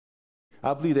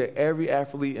I believe that every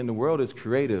athlete in the world is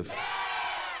creative.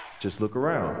 Just look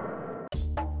around.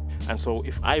 And so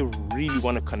if I really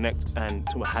want to connect and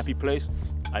to a happy place,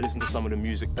 I listen to some of the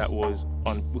music that was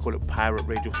on, we call it pirate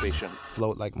radio station.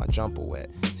 Float like my jumper wet,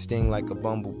 sting like a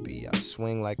bumblebee, I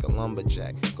swing like a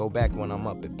lumberjack, go back when I'm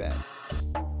up at bat.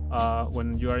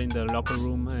 When you are in the locker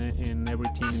room in every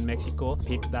team in Mexico,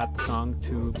 pick that song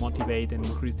to motivate and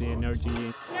increase the energy.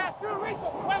 Yeah, two reasons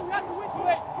why we have to win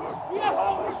today. We are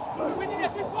home. We need a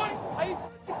 3 point. I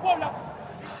Puebla.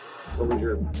 What was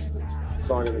your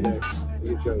song of the day that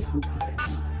you chose?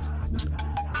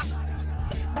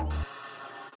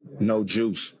 No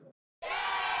juice.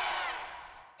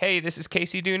 Hey, this is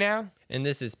Casey Dunow. And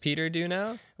this is Peter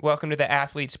Dunow. Welcome to the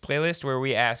Athletes Playlist, where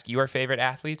we ask your favorite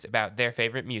athletes about their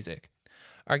favorite music.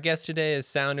 Our guest today is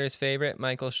Sounders favorite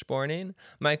Michael Sporning.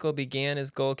 Michael began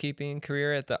his goalkeeping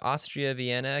career at the Austria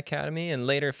Vienna Academy and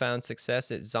later found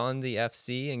success at Zondi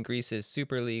FC in Greece's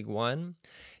Super League One.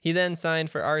 He then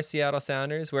signed for our Seattle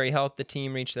Sounders, where he helped the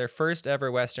team reach their first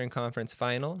ever Western Conference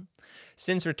final.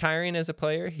 Since retiring as a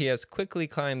player, he has quickly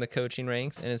climbed the coaching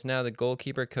ranks and is now the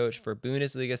goalkeeper coach for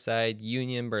Bundesliga side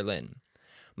Union Berlin.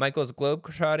 Michael's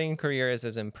globetrotting career is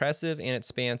as impressive and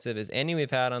expansive as any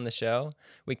we've had on the show.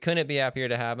 We couldn't be happier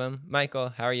to have him. Michael,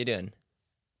 how are you doing?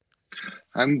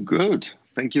 I'm good.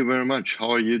 Thank you very much. How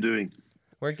are you doing?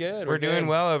 We're good. We're doing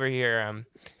well over here,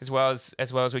 as well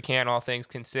as we can, all things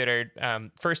considered.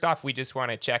 First off, we just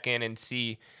want to check in and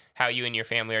see how you and your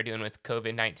family are doing with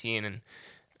COVID-19, and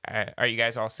are you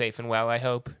guys all safe and well, I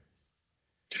hope?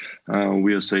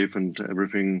 We are safe and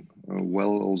everything well.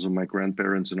 Also, my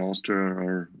grandparents in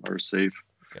Austria are safe.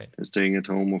 Good. They're staying at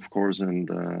home, of course, and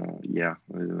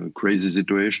crazy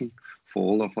situation for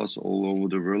all of us all over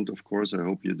the world, of course. I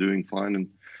hope you're doing fine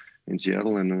in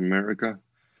Seattle and in America,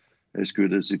 as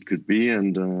good as it could be.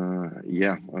 And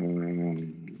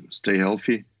stay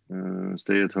healthy,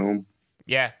 stay at home.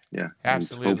 Yeah,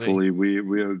 absolutely. And hopefully,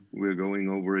 we're going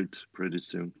over it pretty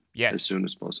soon. Yes, as soon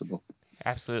as possible.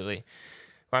 Absolutely.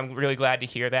 Well, I'm really glad to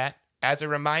hear that. As a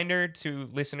reminder to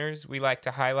listeners, we like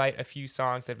to highlight a few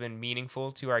songs that have been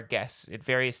meaningful to our guests at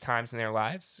various times in their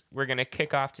lives. We're going to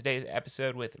kick off today's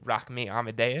episode with Rock Me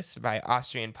Amadeus by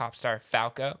Austrian pop star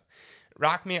Falco.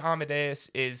 Rock Me Amadeus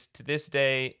is, to this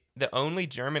day, the only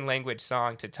German language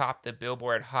song to top the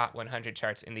Billboard Hot 100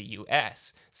 charts in the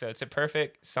US. So it's a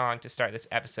perfect song to start this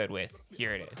episode with.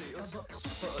 Here it is.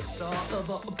 Er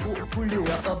war populär,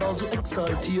 er war so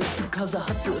exaltiert, because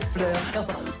hatte Flair. Er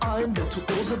war ein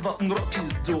Virtuose, war ein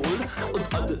Rockidol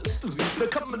und alles rief,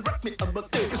 come and rock me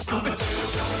Amadeus, do it.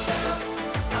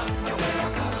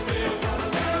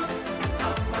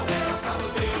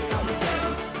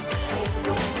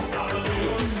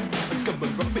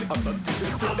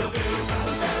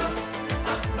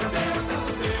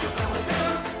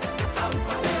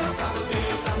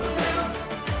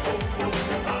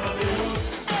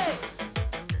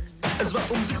 Es war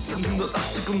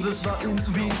 1780 und es war in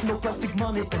Wien. No plastic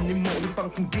money anymore, die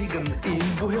Banken gegen ihn.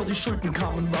 Woher die Schulden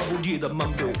kamen, war wohl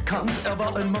jedermann bekannt. Er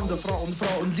war ein Mann der Frauen,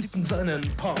 Frauen liebten seinen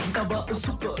Punk. Er war ein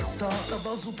Superstar, er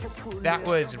war so populär. That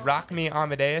was Rock Me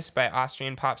Amadeus by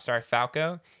Austrian pop star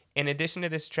Falco. In addition to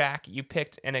this track, you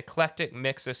picked an eclectic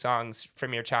mix of songs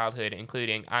from your childhood,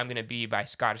 including I'm Gonna Be by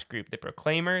Scottish group The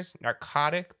Proclaimers,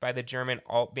 Narcotic by the German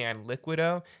alt band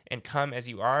Liquido, and Come As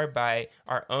You Are by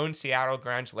our own Seattle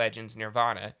grunge legends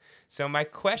Nirvana. So my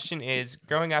question is,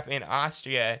 growing up in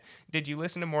Austria, did you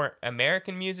listen to more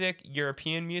American music,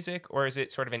 European music, or is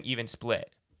it sort of an even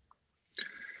split?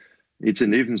 It's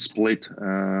an even split,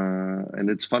 and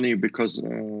it's funny because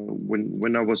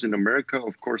when I was in America,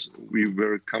 of course, we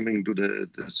were coming to the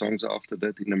songs after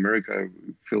that. In America, I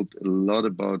felt a lot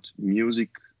about music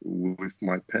with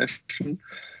my passion,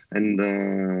 and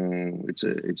it's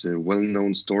a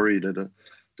well-known story that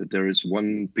there is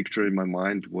one picture in my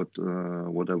mind what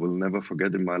I will never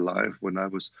forget in my life when I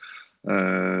was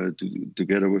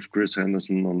together with Chris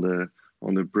Henderson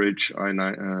on the bridge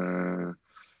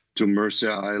to Mercer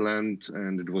Island,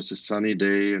 and it was a sunny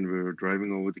day, and we were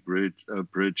driving over the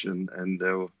bridge, and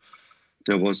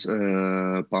there was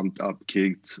Pumped Up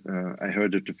Kids. I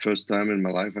heard it the first time in my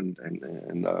life, and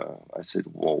I said,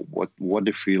 "Whoa, what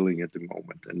a feeling at the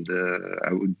moment!" And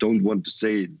I don't want to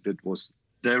say that was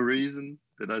the reason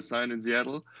that I signed in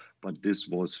Seattle, but this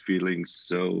was feeling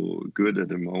so good at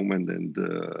the moment, and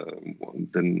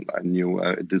then I knew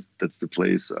that's the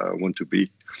place I want to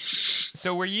be.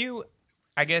 So were you,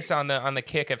 I guess, on the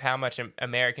kick of how much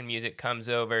American music comes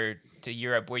over to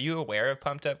Europe, were you aware of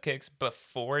Pumped Up Kicks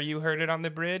before you heard it on the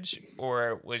bridge,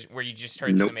 or were you just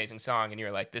heard this amazing song and you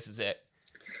were like, this is it?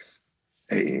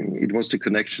 It was the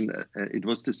connection. It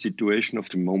was the situation of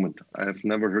the moment. I have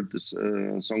never heard this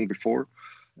song before,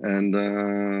 and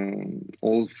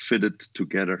all fitted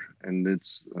together. And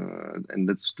that's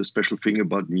the special thing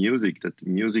about music, that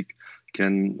music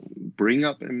can bring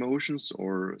up emotions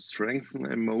or strengthen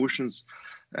emotions.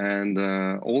 And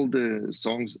all the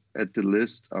songs at the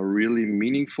list are really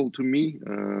meaningful to me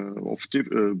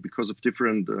because of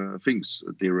different things.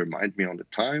 They remind me on the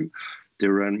time. They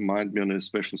remind me on a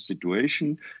special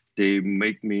situation. They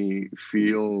make me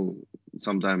feel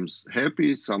sometimes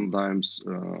happy, sometimes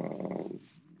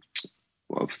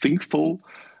thinkful.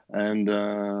 And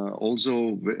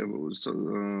also,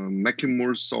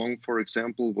 Macklemore's song, for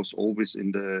example, was always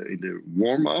in the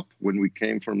warm up when we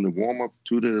came from the warm up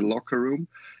to the locker room,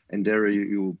 and there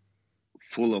you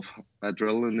full of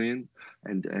adrenaline,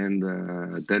 and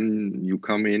then you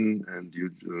come in and you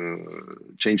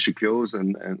change the clothes,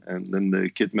 and then the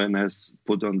Kidman has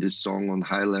put on this song on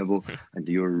high level, and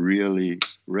you're really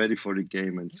ready for the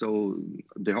game. And so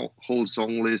the whole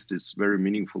song list is very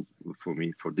meaningful for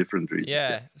me for different reasons.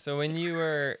 Yeah. So when you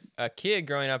were a kid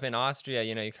growing up in Austria,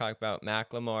 you talk about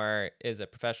Macklemore is a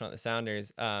professional at the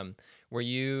Sounders. Were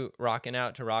you rocking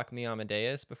out to Rock Me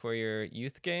Amadeus before your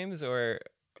youth games, or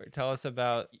tell us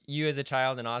about you as a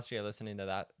child in Austria listening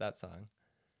to that song?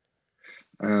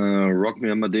 Rock Me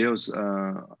Amadeus,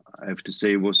 I have to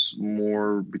say, was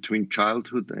more between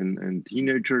childhood and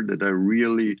teenager that I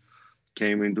really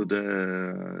came into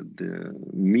the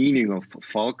meaning of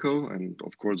Falco. And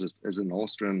of course, as an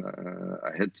Austrian,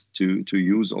 I had to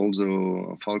use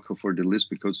also Falco for the list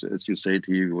because, as you said,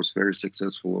 he was very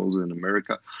successful also in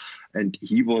America. And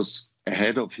he was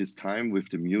ahead of his time with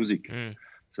the music.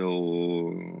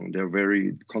 So they're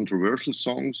very controversial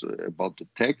songs about the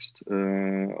text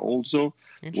also,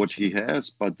 what he has,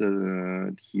 but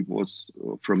he was,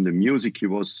 from the music, he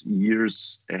was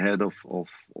years ahead of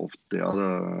the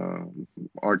other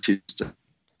artists.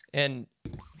 And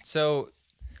so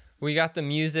we got the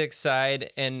music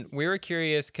side, and we were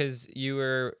curious because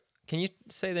can you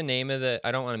say the name of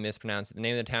I don't want to mispronounce it, the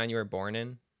name of the town you were born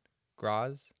in?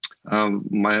 Graz?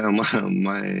 My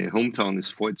hometown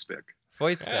is Voitsberg.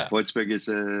 Voitsberg. Voitsberg is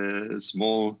a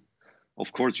small,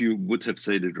 of course you would have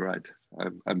said it right.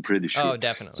 I'm pretty sure. Oh,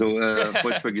 definitely. So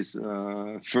Voitsberg is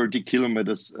 30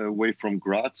 kilometers away from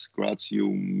Graz. Graz, you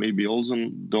maybe also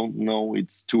don't know,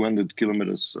 it's 200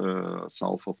 kilometers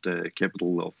south of the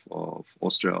capital of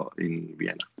Austria in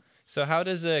Vienna. So how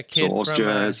does a kid So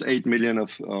Austria has 8 million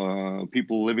of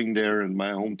people living there, and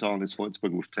my hometown is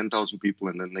Voitsberg with 10,000 people,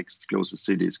 and the next closest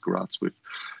city is Graz with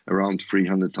around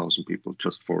 300,000 people,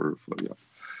 just for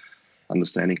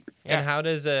understanding. And how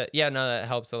does that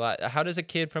helps a lot. How does a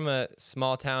kid from a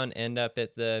small town end up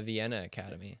at the Vienna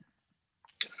Academy?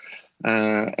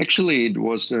 Actually, it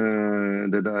was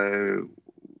that I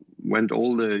went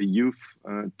all the youth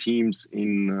teams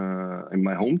in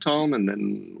my hometown, and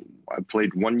then I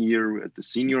played 1 year at the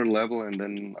senior level, and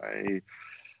then I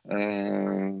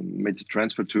made the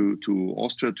transfer to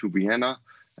Austria, to Vienna.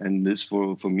 And this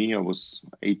for me, I was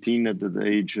 18 at that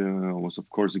age, was of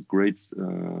course a great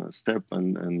step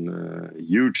and a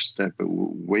huge step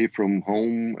away from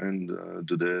home and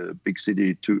to the big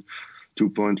city,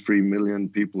 2.3 million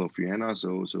people of Vienna.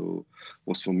 So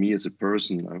was for me as a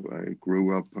person. I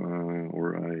grew up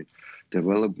I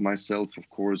developed myself, of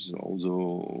course,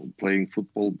 also playing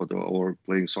football, or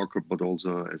playing soccer, but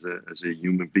also as a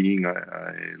human being. I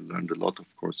learned a lot, of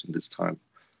course, in this time.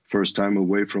 First time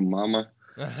away from mama.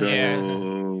 So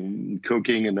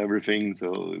cooking and everything.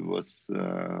 So it was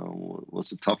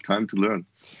a tough time to learn.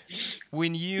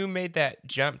 When you made that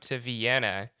jump to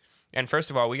Vienna, and first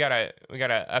of all, we gotta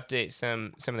update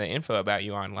some of the info about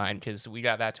you online, because we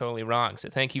got that totally wrong. So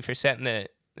thank you for setting the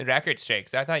record straight,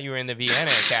 'cause I thought you were in the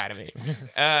Vienna Academy.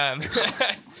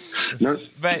 No.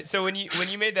 But so when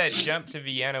you made that jump to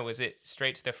Vienna, was it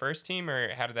straight to the first team,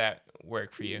 or how did that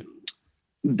work for you?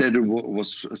 That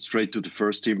was straight to the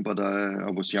first team, but I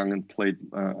was young and played.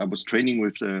 I was training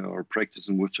with or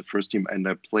practicing with the first team, and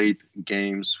I played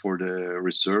games for the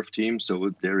reserve team.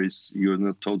 So you're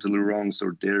not totally wrong.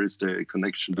 So there is the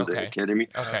connection to the academy.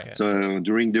 Okay. So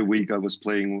during the week, I was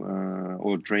playing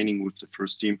or training with the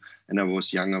first team, and I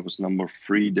was young. I was number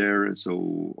 3 there.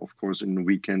 So of course, in the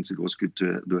weekends, it was good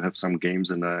to have some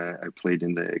games, and I played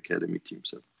in the academy team.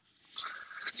 So.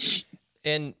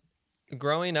 And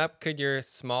growing up, could your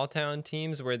small town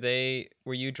teams, were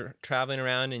you traveling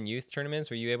around in youth tournaments?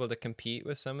 Were you able to compete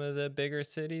with some of the bigger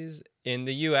cities? In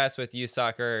the US with youth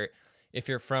soccer, if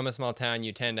you're from a small town,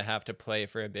 you tend to have to play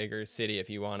for a bigger city if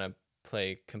you want to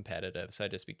play competitive. So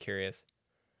I'd just be curious.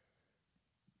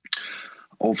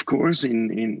 Of course,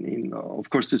 of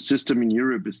course, the system in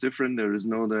Europe is different. There is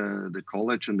no the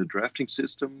college and the drafting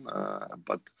system.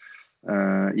 But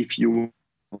if you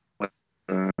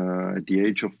at the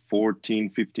age of 14,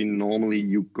 15, normally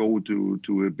you go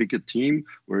to a bigger team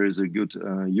where is a good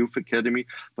youth academy.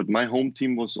 But my home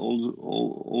team was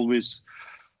always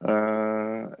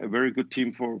a very good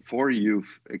team for youth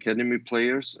academy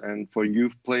players and for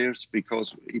youth players,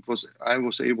 because I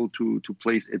was able to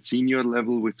play at senior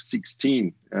level with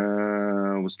 16.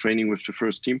 I was training with the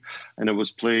first team, and I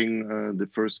was playing the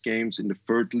first games in the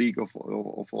third league of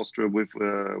Austria with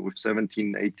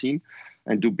 17, 18.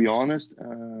 And to be honest,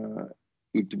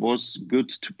 it was good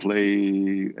to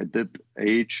play at that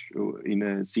age in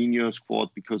a senior squad,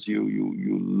 because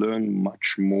you learn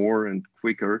much more and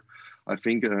quicker. I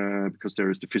think because there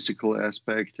is the physical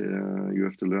aspect, you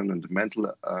have to learn, and the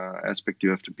mental aspect, you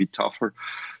have to be tougher.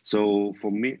 So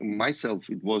for myself,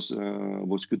 it was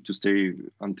good to stay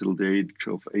until the age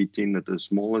of 18 at a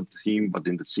smaller team, but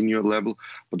in the senior level.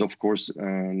 But of course,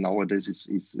 nowadays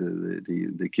it's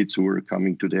the kids who are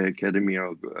coming to the academy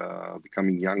are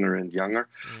becoming younger and younger,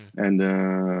 and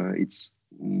it's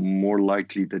more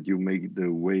likely that you make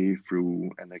the way through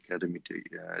an academy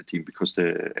team, because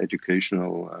the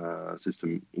educational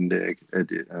system in the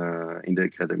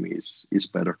academy is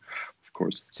better, of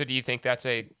course. So do you think that's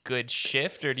a good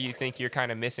shift, or do you think you're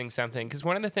kind of missing something? Because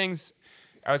one of the things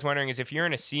I was wondering is, if you're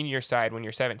in a senior side when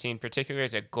you're 17, particularly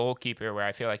as a goalkeeper, where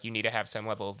I feel like you need to have some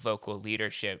level of vocal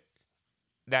leadership,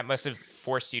 that must have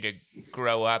forced you to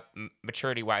grow up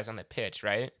maturity-wise on the pitch,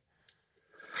 right?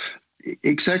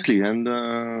 Exactly, and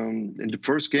in the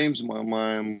first games,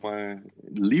 my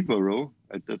libero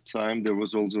at that time, there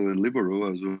was also a libero,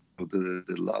 also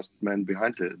the last man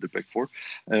behind the back four.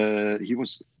 He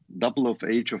was double of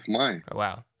age of mine. Oh,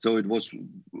 wow! So it was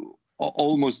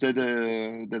almost that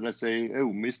I say,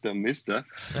 oh, Mister.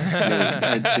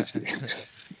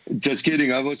 Just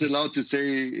kidding. I was allowed to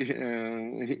say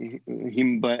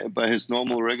him by his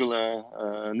normal regular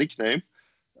nickname.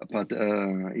 But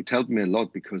it helped me a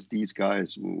lot, because these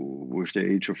guys with the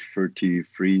age of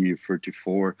 33,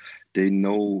 34, they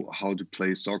know how to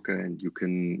play soccer. And you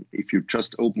can, if you're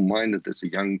just open-minded as a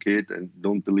young kid and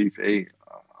don't believe, hey,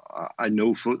 I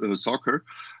know soccer,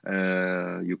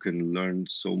 you can learn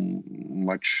so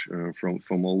much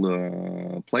from all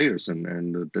the players.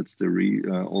 And that's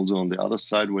also on the other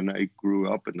side, when I grew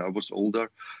up and I was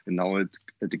older, and now at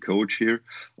the coach here,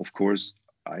 of course,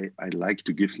 I like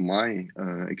to give my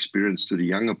experience to the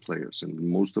younger players, and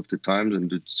most of the times,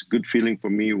 and it's a good feeling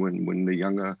for me when the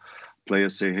younger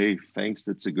players say, "Hey, thanks,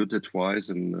 that's a good advice,"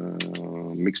 and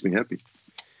makes me happy.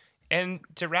 And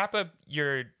to wrap up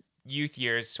your youth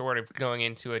years, sort of going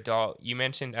into adult, you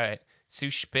mentioned "Zu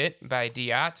Spät" by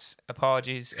Diaz.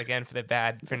 Apologies again for the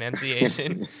bad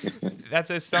pronunciation. That's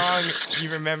a song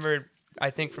you remembered, I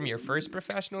think, from your first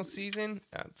professional season.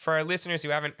 For our listeners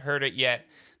who haven't heard it yet,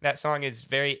 that song is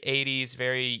very 80s,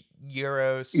 very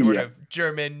Euro, sort of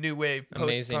German new wave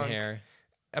post-punk.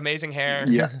 Amazing hair.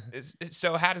 Yeah.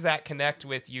 So how does that connect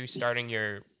with you starting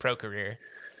your pro career?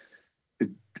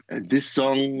 This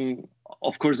song,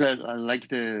 of course, I like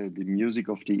the music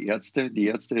of the Ärzte. The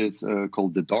Ärzte is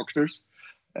called the Doctors,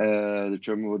 the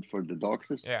German word for the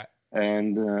doctors. Yeah.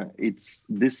 And it's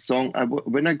this song.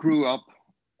 When I grew up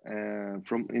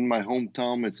in my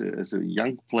hometown as a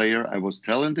young player, I was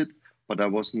talented, but I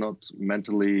was not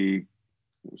mentally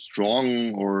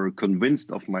strong or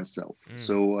convinced of myself.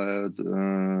 So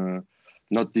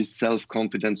not this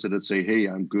self-confidence that I say, "Hey,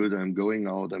 I'm good. I'm going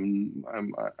out.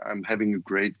 I'm having a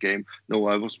great game." No,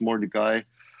 I was more the guy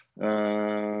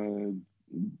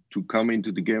to come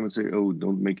into the game and say, "Oh,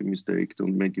 don't make a mistake.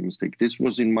 Don't make a mistake." This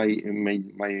was in my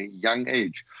young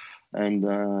age, and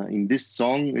in this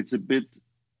song, it's a bit.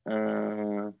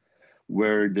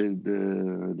 Where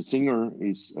the singer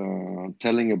is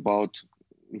telling about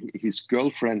his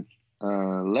girlfriend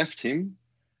left him,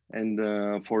 and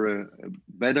for a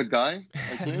better guy,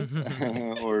 I think,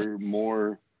 or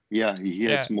more. Yeah, he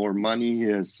has more money. He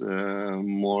has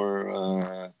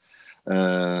more.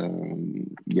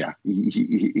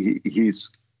 He's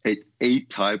an A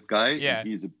type guy. Yeah.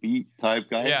 He's a B type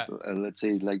guy. Yeah. Let's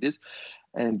say it like this.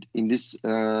 And in this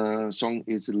song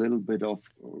is a little bit of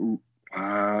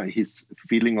his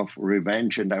feeling of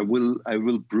revenge, and I will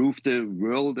prove the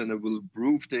world, and I will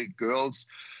prove the girls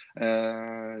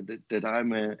that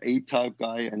I'm an A-type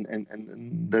guy, and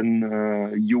then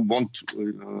you want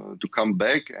to come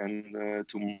back and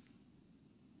to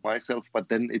myself, but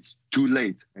then it's too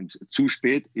late, and zu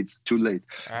spät, it's too late.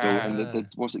 So and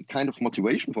that was a kind of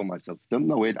motivation for myself. Don't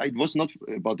know it. It was not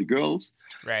about the girls,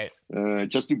 right?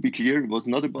 Just to be clear, it was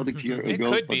not about the girls. It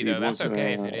could be though. That's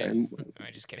okay if it is.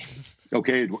 I'm just kidding.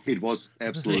 Okay, it was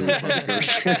absolutely about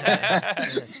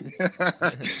the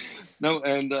girls. No,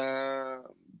 and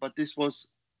but this was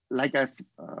like I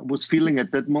was feeling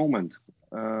at that moment.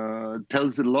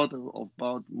 Tells a lot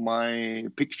about my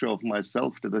picture of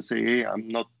myself, that I say, hey, I'm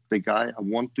not the guy I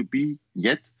want to be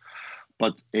yet,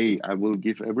 but hey, I will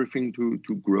give everything to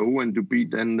grow and to be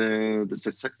then the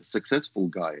successful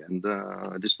guy. And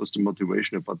this was the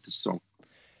motivation about this song.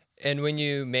 And when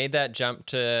you made that jump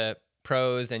to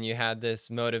pros and you had this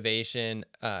motivation,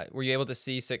 were you able to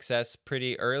see success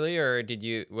pretty early, or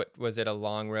was it a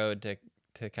long road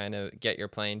to kind of get your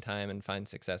playing time and find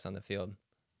success on the field?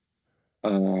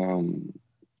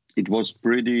 It was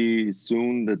pretty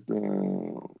soon that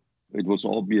it was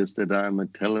obvious that I'm a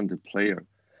talented player.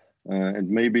 And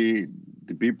maybe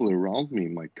the people around me,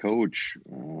 my coach,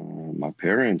 my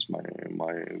parents, my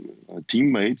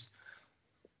teammates,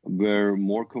 were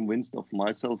more convinced of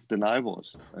myself than I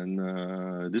was. And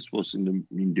this was in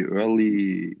the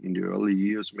early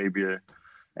years, maybe a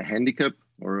handicap,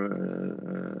 or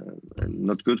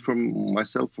not good for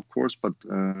myself, of course, but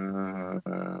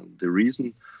the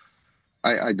reason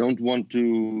I don't want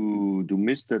to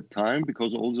miss that time,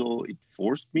 because also it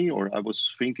forced me, or I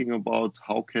was thinking about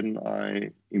how can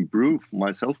I improve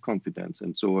my self-confidence.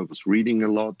 And so I was reading a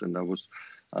lot, and I was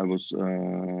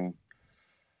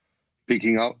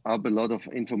picking up a lot of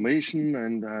information,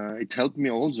 and it helped me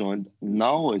also. And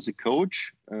now as a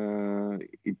coach,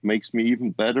 it makes me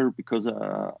even better, because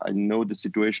I know the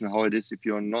situation, how it is if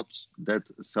you are not that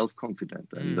self-confident.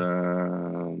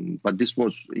 And but this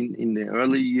was in the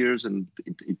early years, and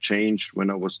it changed when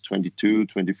I was 22,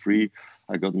 23.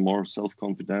 I got more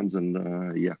self-confidence, and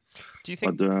yeah. Do you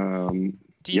think? Do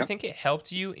you think it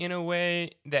helped you in a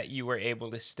way that you were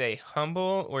able to stay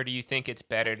humble, or do you think it's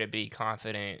better to be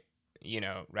confident,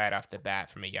 right off the bat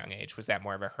from a young age? Was that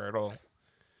more of a hurdle?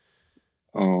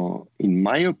 In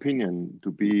my opinion,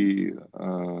 to be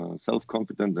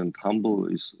self-confident and humble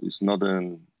is not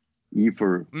an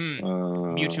either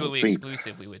mutually thing.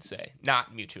 Exclusive, we would say.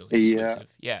 Not mutually exclusive.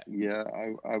 Yeah.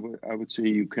 I would say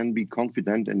you can be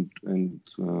confident and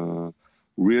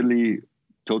really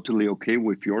totally okay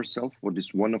with yourself. What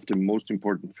is one of the most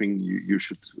important things you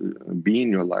should be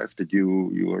in your life, that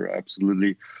you are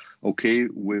absolutely okay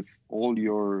with all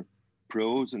your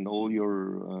pros and all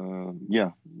your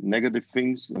negative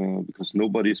things, because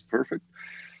nobody is perfect.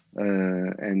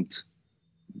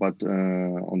 But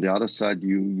on the other side,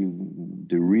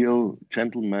 the real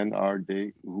gentlemen are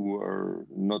they who are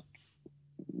not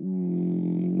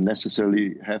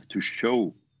necessarily have to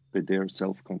show that they're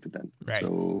self-confident. Right.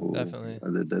 So definitely,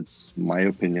 that's my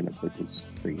opinion about this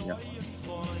thing. Yeah.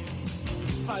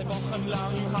 2 Wochen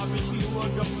lang hab ich nur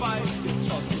geweint, jetzt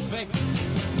schaust du weg,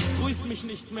 grüßt mich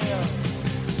nicht mehr.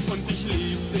 Und ich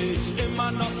lieb dich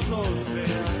immer noch so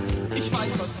sehr. Ich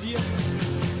weiß, was dir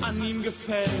an ihm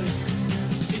gefällt.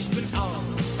 Ich bin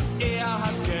arm, er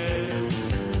hat Geld.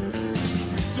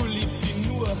 Du liebst ihn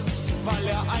nur, weil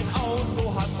er ein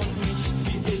Auto hat und nicht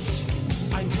wie ich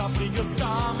ein klappriges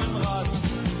Damenrad.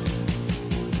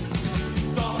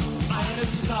 Doch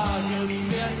eines Tages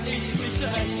werd ich mich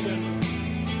rächen.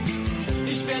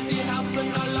 Ich werd die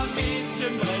Herzen aller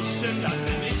Mädchen brechen, dann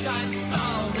bin ich ein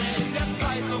Star, der in der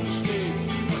Zeitung steht.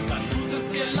 Und dann tut es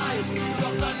dir leid,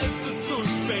 doch dann ist es zu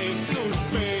spät, zu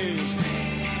spät,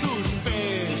 zu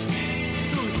spät,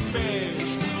 zu spät.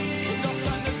 Doch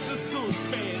dann ist es zu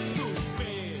spät, zu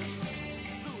spät,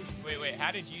 zu spät. Wait,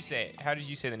 how did you say it? How did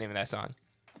you say the name of that song?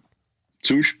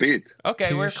 Zu spät. Okay,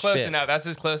 Zu we're close spät. enough. That's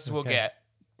as close as we'll get.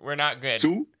 We're not good.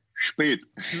 Zu spät.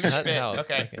 Too that spät.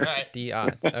 helps. Okay, all right.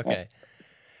 D-Otts. Okay.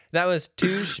 That was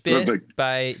Tu Spit Perfect.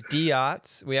 by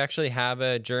D-Otts. We actually have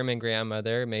a German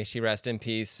grandmother. May she rest in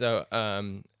peace. So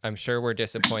I'm sure we're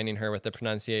disappointing her with the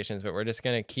pronunciations, but we're just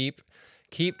going to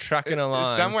keep trucking along.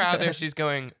 Somewhere out there, she's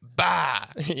going, bah!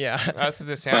 Yeah. That's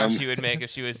the sound she would make if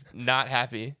she was not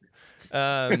happy.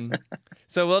 So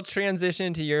we'll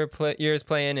transition to your years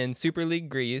playing in Super League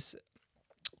Greece.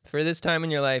 For this time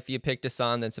in your life, you picked a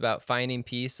song that's about finding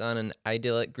peace on an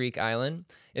idyllic Greek island.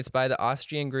 It's by the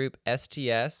Austrian group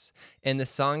STS, and the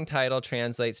song title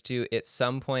translates to "At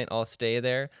Some Point I'll Stay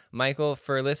There." Michael,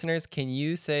 for listeners, can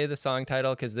you say the song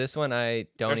title? Because this one I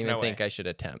don't There's even no think way. I should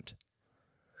attempt.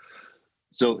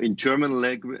 So in German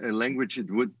language, it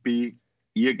would be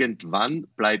 "Irgendwann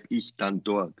bleib ich dann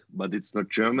dort," but it's not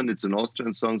German. It's an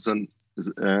Austrian song, and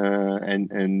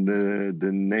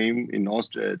the name in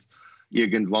Austria it's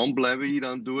Irgendwann bleibe ich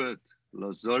dann dort.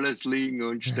 Lass alles liegen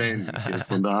und stehen. Geht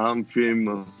von daheim für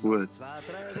immer fort.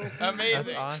 Amazing.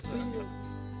 That's awesome.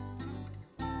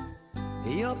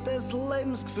 Ich hab das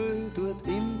Lebensgefühl dort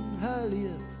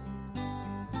inhaliert.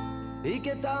 Die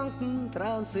Gedanken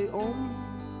drehen sich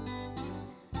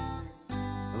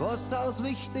Was aus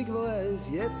wichtig war,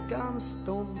 ist jetzt ganz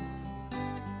dumm.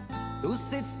 Du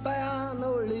sitzt bei einem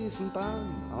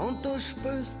Olivenbaum und du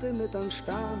spürst dich mit einem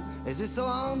Stein. Es ist so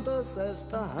anders als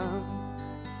daheim.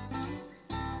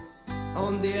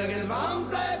 Und irgendwann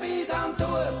bleib ich dann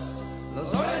dort.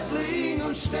 Lass alles liegen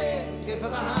und stehen, geh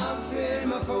von daheim für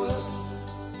immer fort.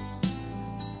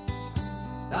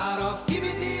 Darauf gib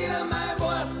ich dir mein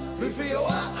Wort, wie viele Jahre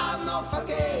auch noch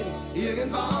vergehen.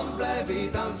 Irgendwann bleib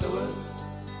ich dann dort.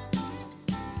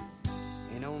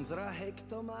 In unserer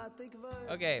Hektomatik-Welt.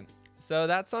 Okay, so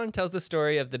that song tells the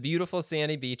story of the beautiful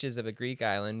sandy beaches of a Greek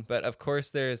island, but of course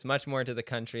there's much more to the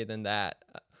country than that.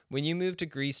 When you moved to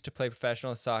Greece to play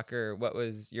professional soccer, what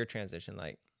was your transition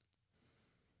like?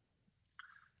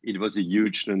 It was a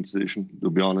huge transition, to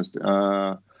be honest.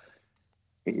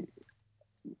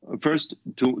 First,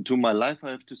 to my life,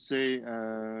 I have to say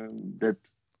that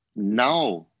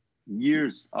now,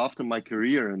 years after my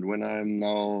career, and when I'm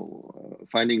now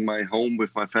finding my home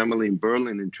with my family in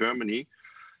Berlin, in Germany,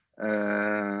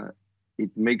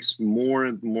 it makes more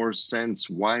and more sense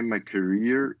why my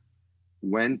career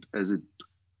went as it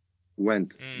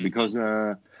went. Because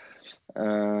I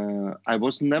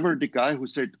was never the guy who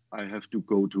said, I have to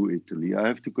go to Italy, I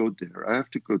have to go there, I have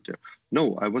to go there.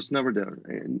 No, I was never there.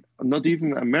 And not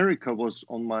even America was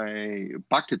on my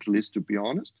bucket list, to be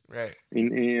honest, Right.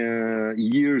 in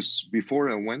years before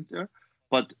I went there.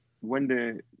 But when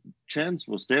the chance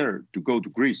was there to go to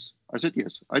Greece, I said,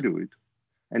 yes, I do it.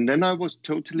 And then I was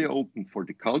totally open for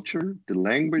the culture, the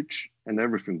language, and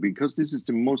everything, because this is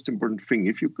the most important thing.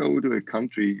 If you go to a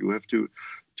country, you have to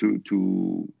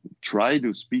try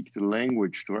to speak the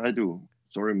language,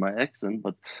 sorry my accent,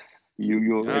 but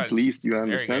you at least you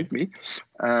understand me.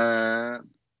 And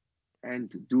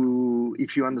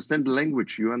if you understand the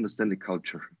language, you understand the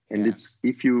culture. And it's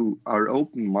if you are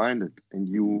open-minded and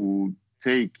you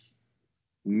take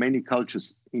many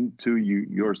cultures into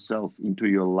yourself, into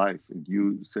your life, and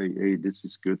you say, hey, this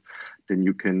is good, then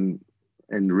you can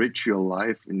enrich your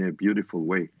life in a beautiful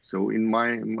way. So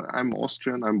I'm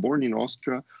Austrian, I'm born in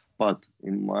Austria, but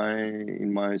in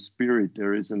my spirit,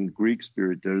 there is a Greek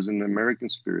spirit, there is an American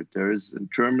spirit, there is a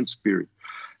German spirit.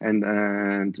 And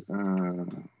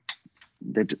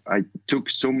that I took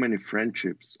so many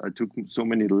friendships, I took so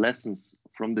many lessons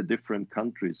from the different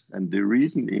countries. And the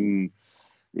reason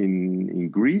in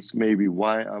Greece, maybe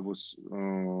why I was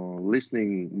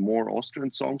listening more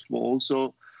Austrian songs, was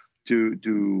also to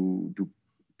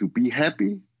be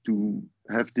happy, to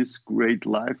have this great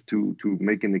life, to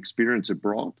make an experience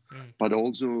abroad, but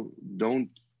also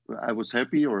I was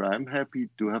happy, or I'm happy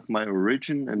to have my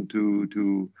origin and to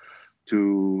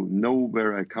know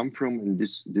where I come from. And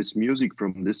this music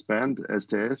from this band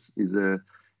STS is a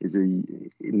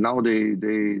now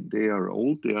they are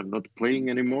old, they are not playing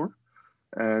anymore.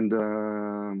 And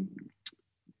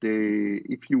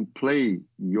if you play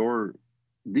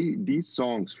these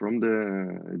songs from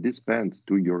this band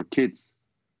to your kids,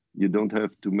 you don't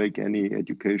have to make any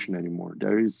education anymore.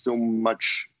 There is so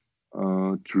much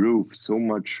truth, so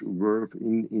much worth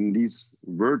in these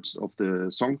words of the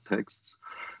song texts,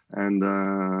 and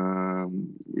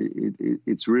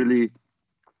it's really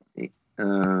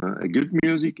a good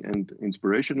music and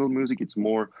inspirational music. It's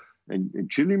more a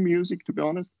chilly music, to be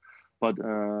honest. But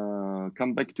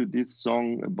come back to this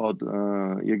song about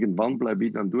Irgendwann bleib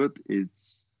ich dann dort.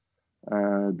 It's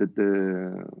that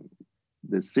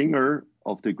the singer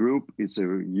of the group is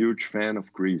a huge fan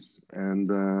of Greece.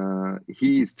 And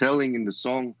he is telling in the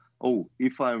song, oh,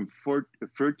 if I'm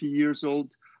 30 years old,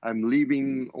 I'm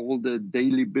leaving all the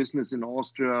daily business in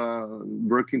Austria,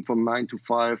 working from 9 to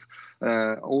 5,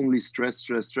 only stress,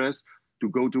 to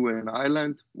go to an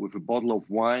island with a bottle of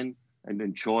wine and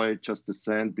enjoy just the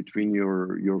sand between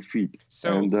your feet.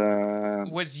 So and,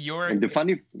 was your... And the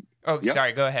funny... Oh, yeah.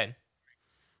 Sorry, go ahead.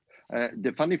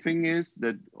 The funny thing is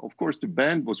that, of course, the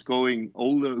band was growing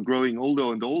older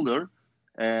and older,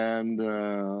 and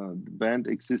the band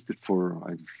existed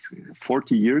for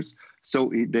 40 years.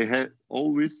 So they had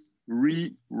always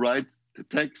rewrite the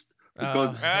text,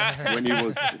 because when he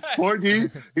was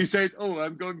 40, he said, oh,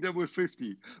 I'm going there with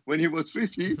 50. When he was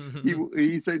 50,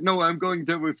 he said, no, I'm going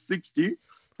there with 60.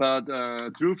 But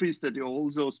truth is that he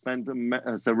also spent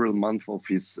several months of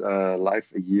his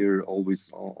life, a year,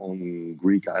 always on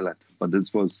Greek island. But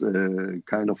this was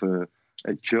kind of a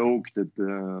a joke that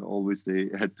always they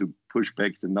had to push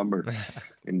back the number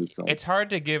in the song. It's hard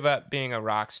to give up being a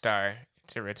rock star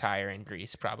to retire in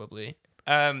Greece, probably.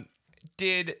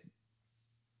 Did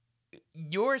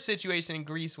your situation in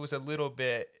Greece was a little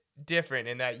bit different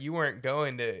in that you weren't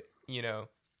going to,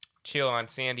 chill on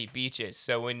sandy beaches.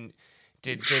 So when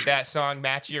did that song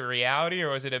match your reality, or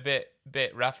was it a bit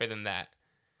rougher than that?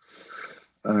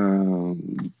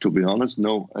 To be honest,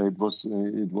 no. It was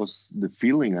the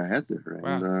feeling I had there.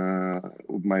 Wow.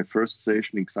 And my first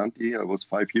station in Xanthi, I was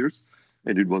 5 years,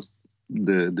 and it was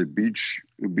the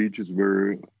beaches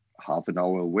were half an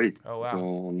hour away. Oh wow! So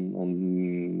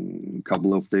on a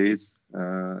couple of days,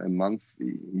 a month,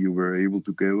 you were able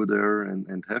to go there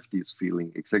and have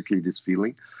exactly this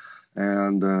feeling.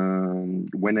 And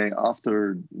when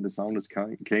after the Sounders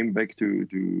came back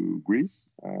to Greece,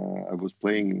 I was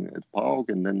playing at PAOK,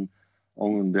 and then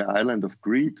on the island of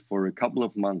Crete for a couple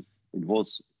of months. It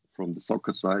was, from the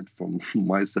soccer side, from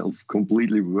myself,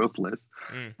 completely worthless.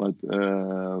 But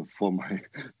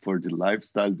for the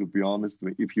lifestyle, to be honest,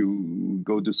 if you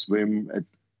go to swim at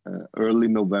early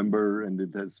November and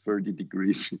it has 30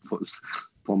 degrees, it was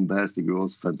bombastic. It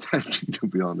was fantastic, to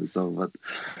be honest. But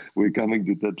we're coming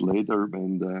to that later.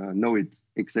 And no, it's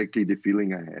exactly the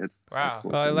feeling I had. Wow.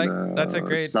 Well, that's a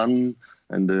great sun,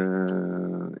 and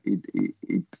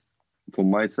it for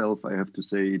myself, I have to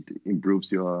say it improves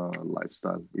your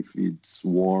lifestyle if it's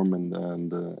warm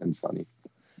and sunny.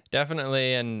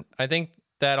 Definitely, and I think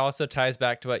that also ties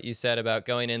back to what you said about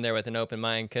going in there with an open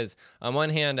mind, because on one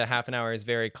hand, a half an hour is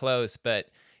very close, but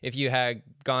if you had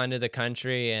gone to the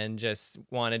country and just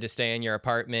wanted to stay in your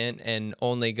apartment and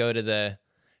only go to the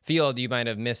field, you might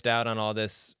have missed out on all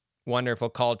this wonderful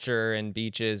culture and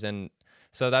beaches. And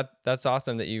so that's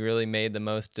awesome that you really made the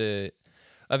most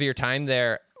of your time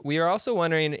there. We are also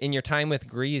wondering, in your time with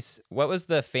Greece, what was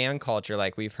the fan culture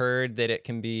like? We've heard that it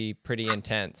can be pretty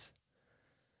intense.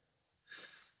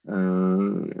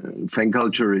 Fan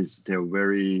culture they're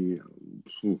very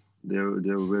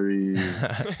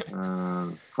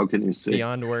how can you say,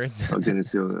 beyond words? How can you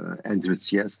say,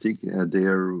 enthusiastic.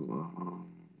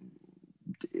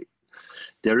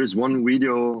 There is one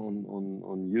video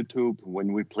on YouTube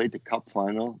when we played the cup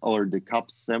final, or the cup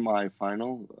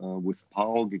semi-final, with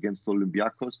PAOK against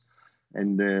Olympiacos,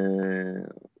 and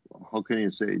how can you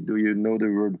say? Do you know the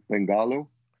word Bengalo?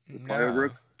 No.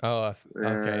 Firework. Oh,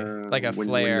 okay. Like a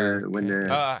flare. When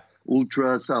the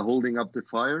ultras are holding up the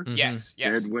fire. Mm-hmm. Yes.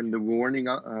 And when the warming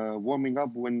up,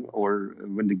 when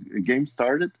the game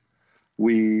started,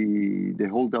 they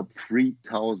hold up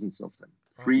 3,000 of them.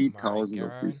 3,000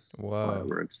 of these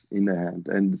fireworks in the hand,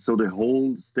 and so the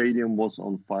whole stadium was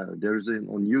on fire. There's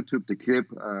on YouTube the clip,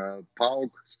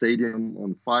 PAOK Stadium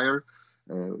on fire.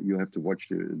 You have to watch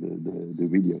the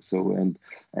video. So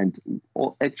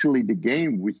actually the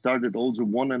game, we started also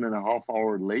 1.5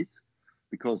 hours late,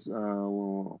 because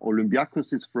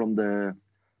Olympiacos is from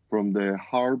the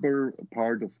harbor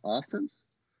part of Athens,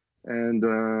 and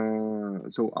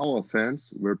so our fans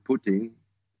were putting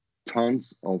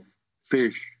tons of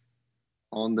fish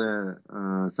on the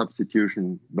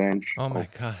substitution bench of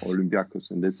Olympiacos,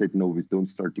 and they said, no, we don't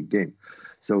start the game.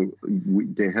 So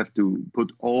they have to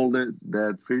put all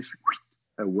that fish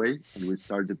away, and we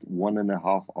started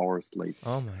 1.5 hours late.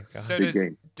 Oh my God. So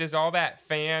does all that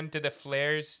do the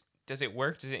flares, does it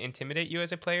work? Does it intimidate you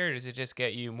as a player, or does it just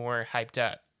get you more hyped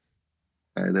up?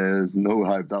 And there's no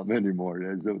hyped up anymore.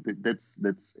 So that's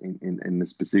in a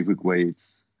specific way,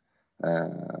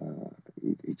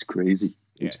 it's crazy.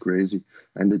 Yeah. It's crazy,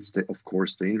 and it's of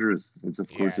course dangerous. It's of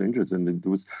course dangerous, and it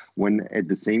was when at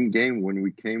the same game when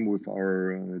we came with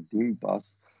our team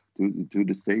bus to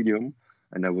the stadium,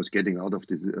 and I was getting out of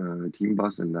this team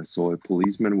bus, and I saw a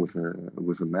policeman with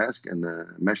a mask and a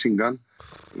machine gun.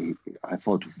 I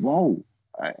thought, wow,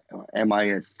 am I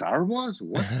at Star Wars?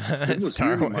 What? That was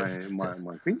Star really Wars.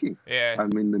 my thinking. Yeah.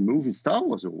 I'm in the movie Star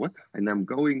Wars or what? And I'm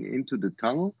going into the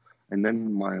tunnel. And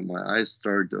then my eyes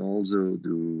start also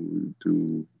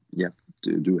to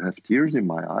have tears in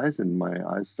my eyes, and my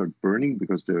eyes start burning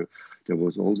because there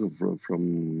was also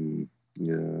from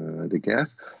the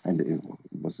gas, and it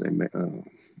was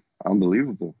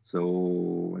unbelievable.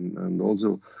 So and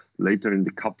also later in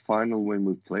the cup final when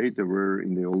we played, there were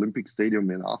in the Olympic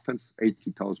Stadium in Athens,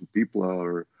 80,000 people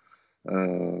are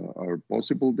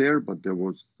possible there, but there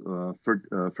was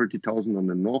 30,000 on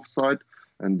the north side.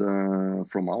 And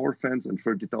from our fans, and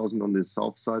 30,000 on the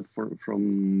south side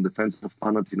from the fans of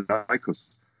Panathinaikos.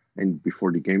 And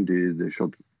before the game, they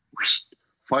shot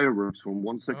fireworks from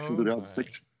one section to the other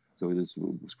section. So it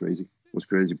was crazy. It was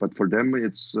crazy. But for them,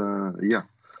 it's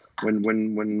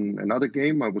when another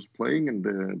game I was playing and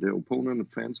the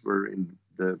opponent fans were in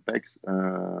the backs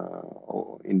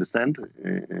in the stand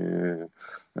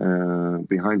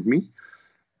behind me,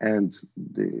 and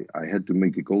I had to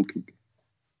make a goal kick,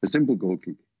 a simple goal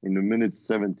kick in the minute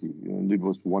 70, and it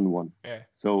was 1-1. Yeah.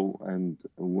 So, and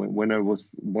when I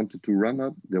wanted to run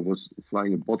up, there was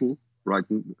flying a bottle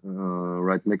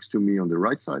right next to me on the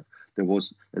right side. There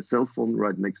was a cell phone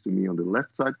right next to me on the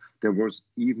left side. There was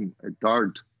even a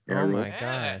dart arrow. Oh my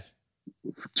God.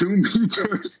 2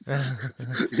 meters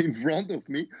in front of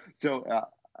me. So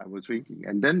I was thinking,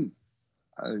 and then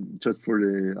just for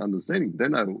the understanding,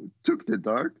 then I took the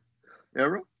dart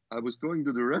arrow. I was going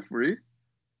to the referee,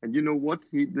 and you know what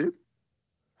he did?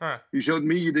 Huh. He showed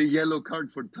me the yellow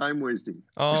card for time wasting.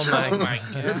 Oh my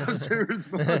God. That was the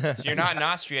response. You're not in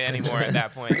Austria anymore at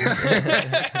that point.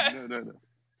 No.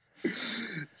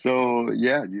 So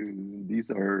yeah, these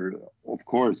are, of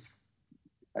course,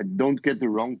 I don't get the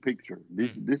wrong picture.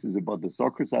 This is about the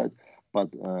soccer side, but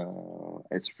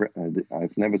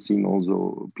I've never seen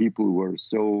also people who are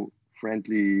so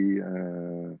friendly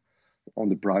on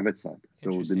the private side. So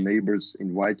the neighbors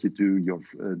invite you to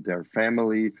their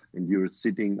family, and you're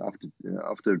sitting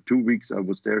after 2 weeks. I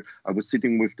was there. I was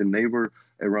sitting with the neighbor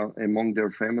among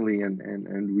their family,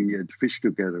 and we had fish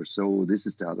together. So this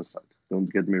is the other side.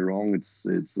 Don't get me wrong. It's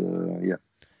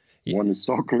one is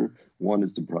soccer, one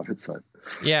is the private side.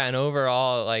 Yeah, and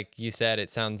overall, like you said, it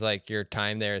sounds like your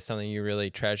time there is something you really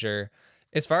treasure.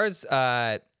 As far as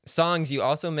songs, you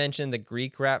also mentioned the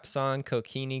Greek rap song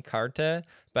Kokini Karta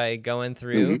by Going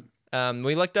Through. Mm-hmm.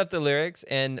 We looked up the lyrics,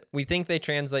 and we think they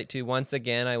translate to "Once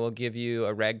again, I will give you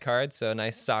a red card." So a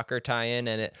nice soccer tie-in,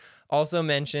 and it also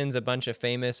mentions a bunch of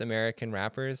famous American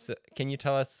rappers. Can you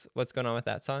tell us what's going on with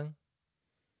that song?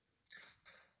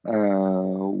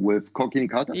 With Kokini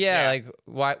Karta? Yeah, like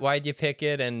why'd you pick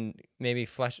it, and maybe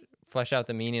flesh out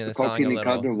the meaning of the song a little. Kokini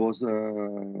Karta was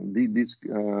this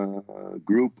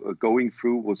group Going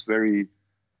Through was very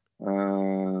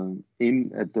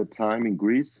in at that time in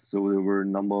Greece. So they were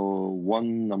number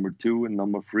 1, number 2, and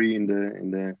number 3 in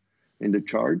the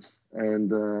charts.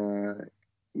 And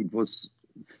it was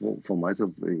for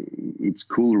myself, it's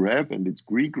cool rap and it's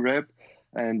Greek rap.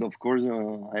 And of course,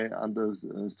 I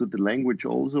understood the language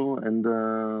also, and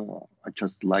I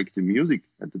just liked the music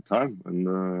at the time. And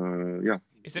yeah.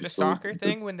 Is it a soccer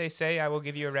thing when they say "I will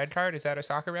give you a red card"? Is that a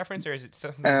soccer reference, or is it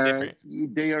something different?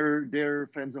 They're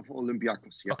fans of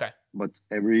Olympiacos. Yeah. Okay. But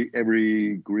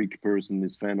every Greek person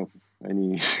is fan of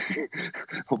any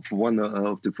of one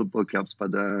of the football clubs.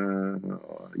 But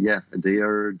yeah,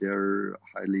 they're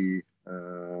highly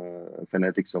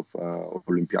fanatics of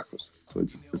Olympiacos. So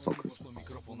it's the soccer.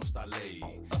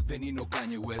 Δεν είναι ο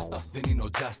Kanye West, δεν είναι ο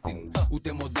Justin,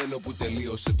 ούτε μοντέλο που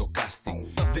τελείωσε το casting.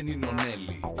 Δεν είναι ο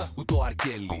Νέλη, ούτε ο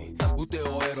Αρκέλη, ούτε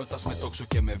ο έρωτας με τόξο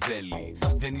και με βέλη.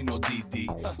 Δεν είναι ο Didi,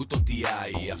 ούτε ο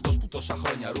T.I. αυτός που τόσα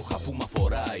χρόνια ρούχα που μ'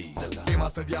 αφοράει.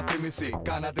 Είμαστε διαφήμιση,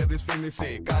 κάνατε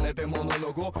δυσφήμιση, κάνετε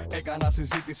μονόλογο, έκανα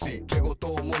συζήτηση. Κι εγώ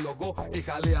το ομολογώ,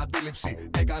 είχα άλλη αντίληψη.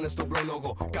 Έκανες τον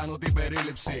πρόλογο, κάνω την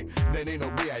περίληψη. Δεν είναι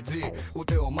ο B.I.G,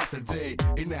 ούτε ο Master J,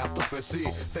 είναι αυτός που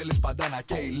εσύ θέλεις πάντα να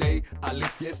καίει. Λέει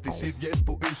αλήθειες τις ίδιες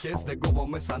που είχες. Δεν κόβω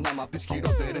μέσα να μ' απ' τις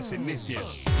χειρότερες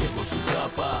συνήθειες. Κι εγώ σου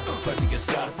τάπα, φέρθηκες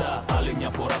κάρτα. Άλλη μια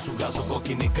φορά σου βγάζω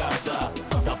κόκκινη κάρτα.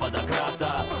 Τα πάντα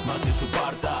κράτα, μαζί σου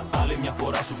πάρτα. Άλλη μια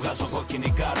φορά σου βγάζω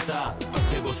κόκκινη κάρτα.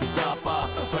 Κι εγώ σου τάπα,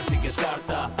 φέρθηκες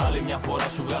κάρτα. Άλλη μια φορά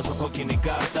σου βγάζω κόκκινη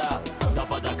κάρτα. Τα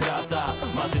πάντα κράτα,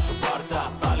 μαζί σου πάρτα.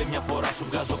 Άλλη μια φορά σου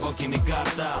βγάζω κόκκινη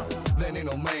κάρτα. Δεν είναι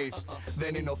ο Mace,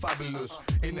 δεν είναι ο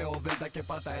Fabulous. Είναι ο Delta και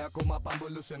πατάει ακόμα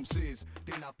πάμπολους MCs.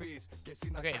 Τι να πεις και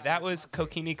εσύ να... Okay, that was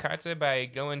Kokini Karta by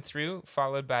Going Through,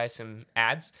 followed by some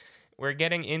ads. We're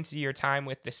getting into your time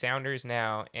with the Sounders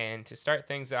now, and to start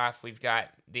things off, we've got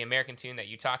the American tune that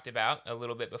you talked about a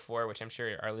little bit before, which I'm sure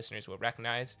our listeners will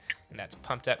recognize, and that's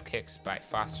Pumped Up Kicks by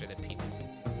Foster the People.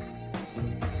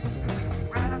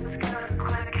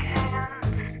 Yeah.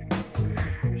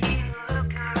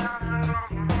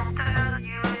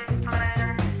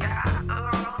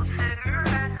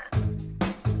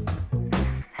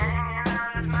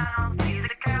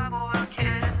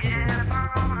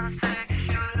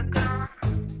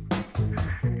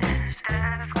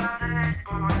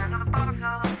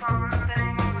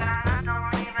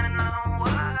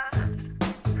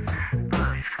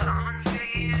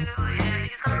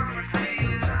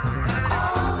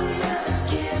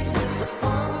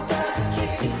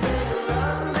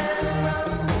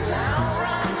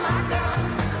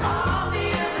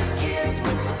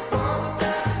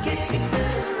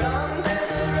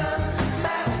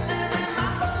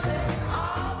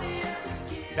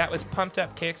 Pumped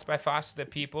Up Kicks by Foster the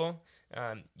People.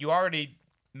 You already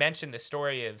mentioned the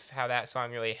story of how that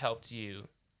song really helped you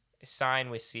sign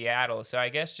with Seattle. So I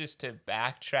guess just to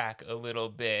backtrack a little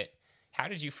bit, how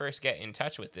did you first get in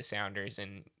touch with the Sounders,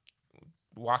 and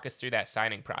walk us through that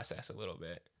signing process a little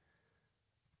bit?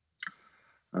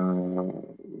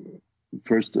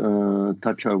 First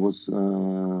touch, I was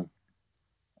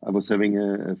having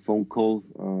a phone call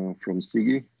from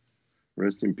Siggy.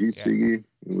 Rest in peace, Siggy.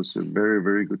 He was a very,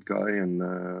 very good guy, and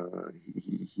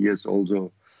he has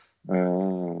also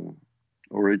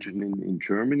origin in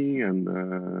Germany,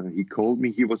 and he called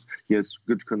me. He has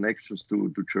good connections to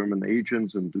German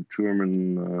agents and to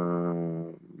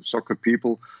German soccer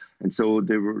people, and so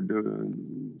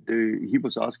he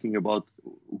was asking about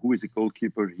who is a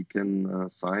goalkeeper he can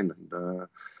sign, and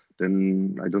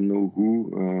then I don't know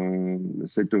who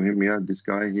said to him, yeah, this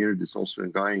guy here, this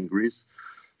Austrian guy in Greece,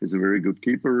 is a very good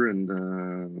keeper, and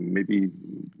maybe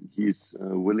he's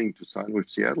willing to sign with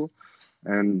Seattle.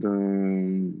 And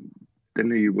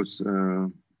then he was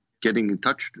getting in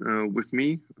touch with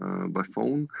me by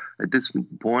phone. At this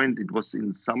point, it was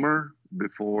in summer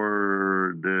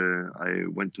before I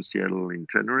went to Seattle in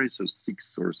January, so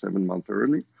 6 or 7 months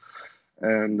early.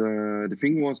 And the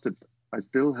thing was that I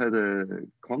still had a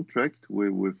contract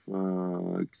with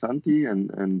Xanthi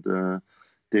and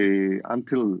they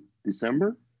until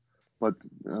December. But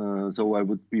so I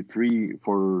would be free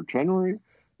for January,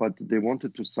 but they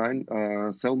wanted to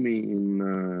sell me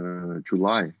in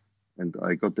July, and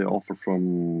I got the offer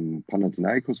from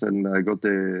Panathinaikos, and I got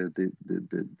the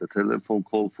telephone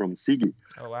call from Siggy.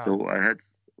 Oh, wow. So I had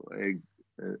a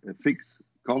fixed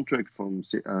contract from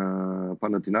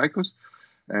Panathinaikos,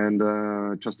 and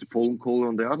just a phone call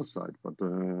on the other side. But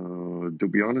to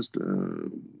be honest,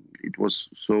 it was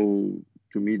so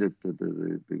to me that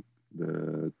the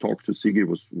talk to Siggy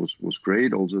was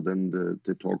great. Also, then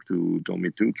the talk to Domi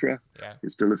Tutra. Yeah.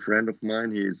 He's still a friend of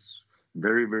mine. He is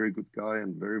very, very good guy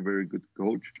and very, very good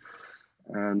coach.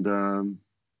 And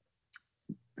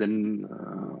then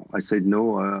I said,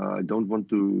 no, I don't want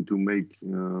to make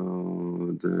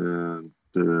the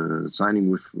signing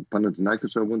with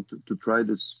Panathinaikos. I want to try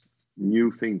this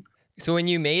new thing. So when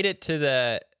you made it to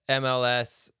the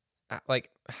MLS, like,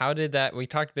 how did that, we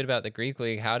talked a bit about the Greek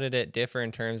league, how did it differ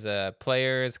in terms of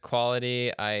players,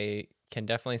 quality? I can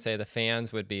definitely say the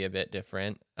fans would be a bit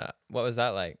different. What was that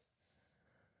like?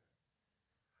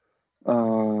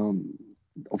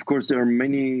 Of course, there are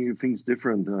many things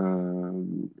different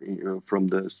from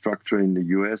the structure in the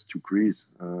US to Greece.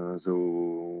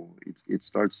 So it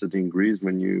starts that in Greece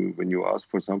when you ask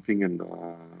for something, and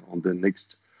on the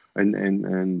next and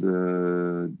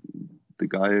the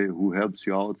guy who helps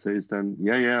you out says then,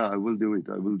 yeah, I will do it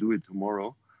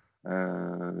tomorrow.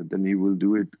 Then he will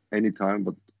do it anytime,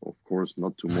 but of course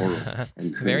not tomorrow.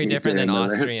 And very different than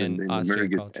Austrian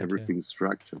America, culture, everything's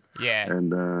structured. Yeah.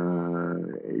 And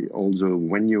also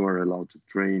when you are allowed to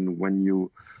train, when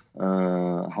you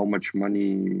how much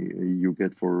money you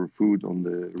get for food on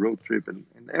the road trip, and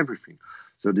everything.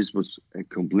 So this was a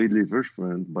completely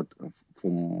different. But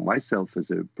for myself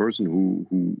as a person who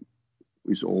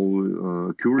is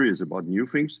all curious about new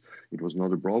things, it was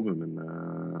not a problem. And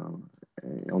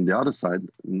on the other side,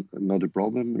 not a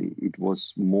problem. It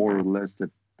was more or less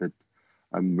that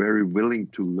I'm very willing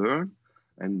to learn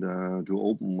and to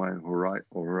open my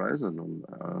horizon.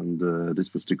 And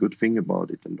this was the good thing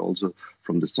about it. And also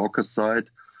from the soccer side,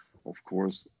 of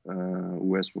course,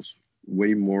 US was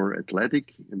way more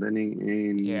athletic than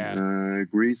in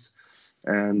Greece.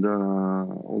 And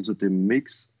also the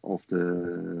mix of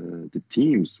the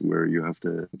teams, where you have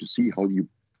to see how you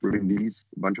bring these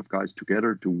bunch of guys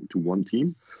together to one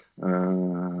team.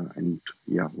 And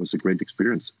yeah, it was a great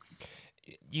experience.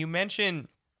 You mentioned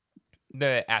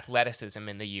the athleticism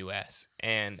in the U.S.,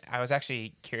 and I was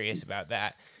actually curious about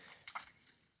that.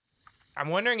 I'm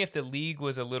wondering if the league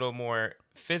was a little more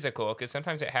physical, because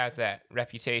sometimes it has that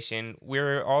reputation.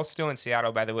 We're all still in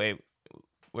Seattle, by the way.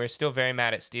 We're still very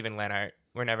mad at Steven Lennart.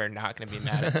 We're never not going to be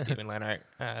mad at Steven Lennart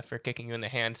for kicking you in the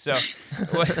hand. So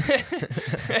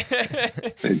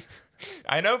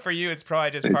I know for you it's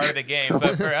probably just part of the game,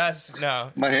 but for us,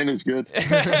 no. My hand is good.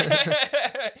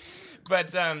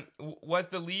 But was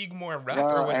the league more rough,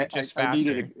 or was it just faster? I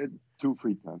needed a 2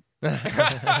 free time.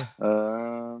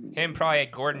 Him probably,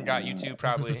 Gordon got you too,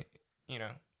 probably. You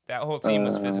know, that whole team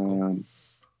was physical.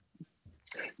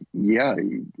 Yeah,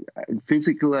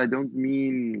 physical, I don't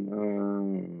mean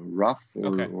rough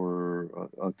or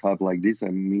a type like this. I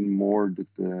mean more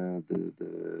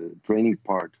the training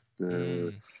part.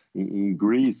 In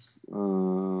Greece,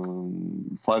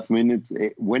 5 minutes.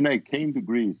 When I came to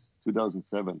Greece,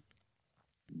 2007,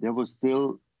 there was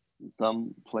still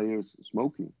some players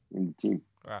smoking in the team.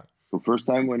 Wow. The first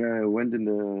time when I went in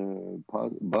the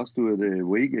bus to the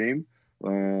away game, I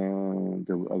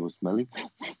was smelling,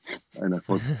 and I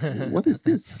thought, "What is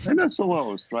this?" And I saw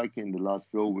our striker in the last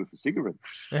row with a cigarette.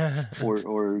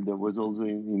 or there was also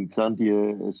in Xanthi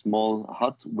a small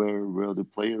hut where the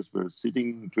players were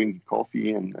sitting, drinking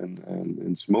coffee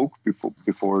and smoke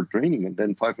before training, and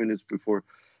then 5 minutes before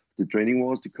the training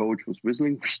the coach was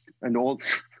whistling, and all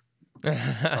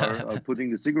are putting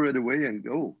the cigarette away and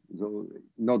go. So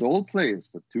not all players,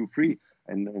 but 2-3.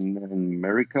 And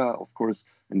America, of course,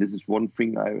 and this is one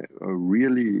thing I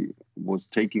really was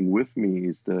taking with me,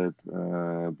 is that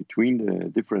between the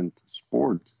different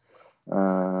sports,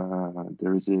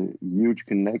 there is a huge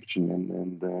connection,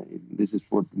 and this is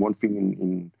what one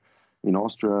thing in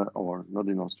Austria, or not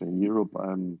in Austria, in Europe,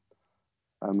 I'm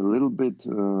a little bit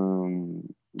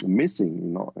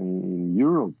missing. In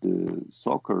Europe, the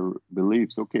soccer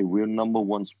believes, okay, we're number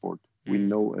one sport. We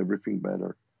know everything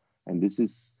better, and this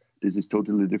is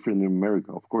totally different in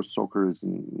America. Of course, soccer is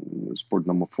in sport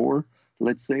number 4,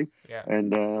 let's say. Yeah.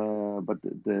 And but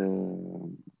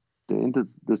the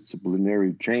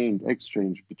interdisciplinary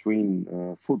exchange between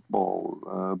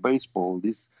football, baseball,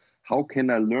 how can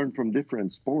I learn from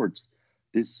different sports?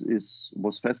 This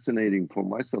was fascinating for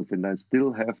myself, and I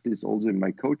still have this also in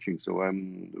my coaching. So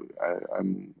I'm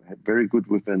very good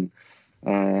with an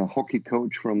hockey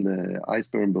coach from the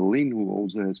Eisbären Berlin, who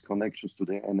also has connections to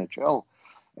the NHL,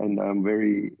 and I'm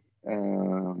very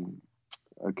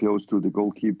close to the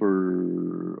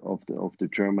goalkeeper of the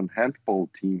German handball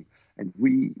team. And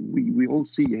we all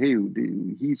see, hey,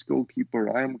 he's goalkeeper,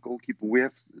 I am goalkeeper. We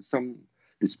have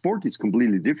the sport is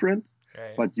completely different.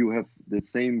 Right. But you have the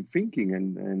same thinking,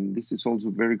 and this is also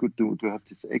very good to have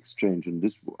this exchange. And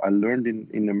this I learned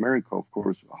in America, of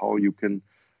course, how you can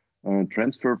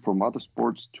transfer from other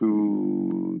sports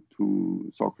to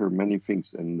soccer, many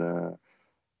things. And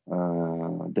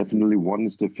definitely one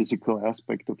is the physical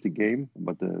aspect of the game,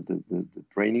 but the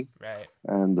training. Right.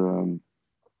 And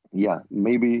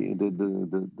maybe the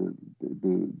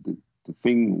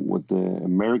thing with the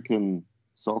American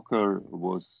soccer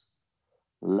was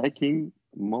lacking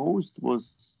most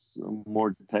was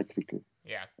more technical.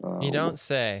 Yeah. You don't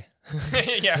say.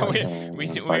 Yeah,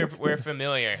 we're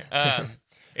familiar.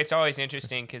 It's always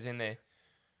interesting because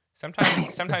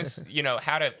sometimes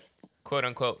how to quote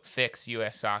unquote fix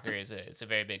U.S. soccer it's a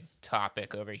very big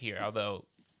topic over here. Although,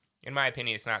 in my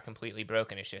opinion, it's not completely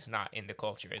broken. It's just not in the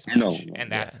culture as much,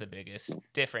 and that's the biggest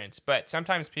difference. But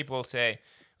sometimes people say,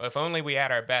 "Well, if only we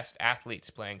had our best athletes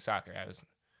playing soccer."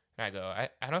 I go, I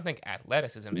don't think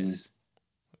athleticism is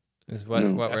what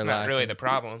that's we're not lacking. really the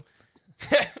problem.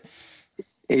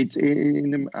 It's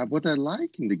what I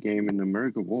like in the game in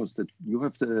America was that you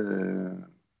have the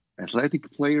athletic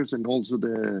players, and also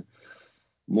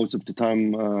most of the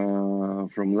time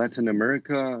from Latin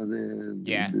America,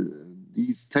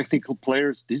 these technical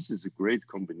players. This is a great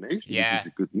combination. Yeah. This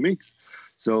is a good mix.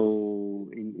 So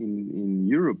in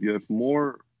Europe, you have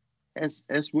more. As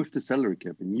with the salary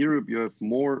cap, in Europe you have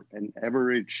more an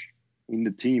average in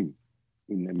the team.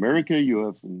 In America you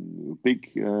have a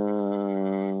big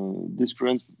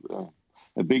difference,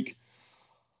 a big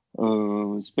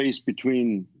space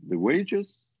between the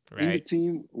wages in the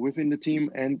team, within the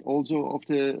team, and also of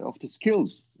the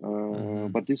skills.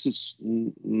 But this is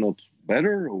not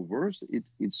better or worse.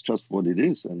 It's just what it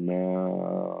is, and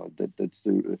that's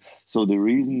the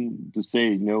reason to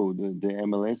say no. The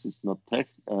MLS is not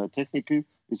technical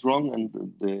is wrong, and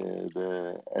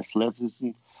the athleticism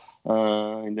in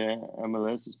the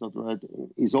MLS is not right.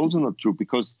 Is also not true,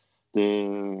 because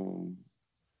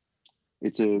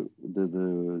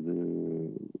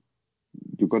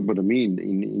you got what I mean.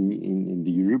 In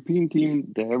the European team,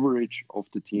 the average of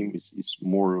the team is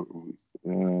more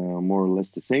or less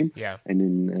the same. Yeah. And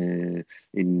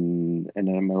in an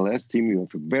MLS team, you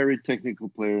have a very technical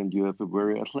player and you have a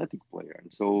very athletic player,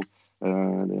 and so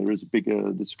there is a big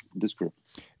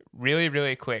discrepancy. Really,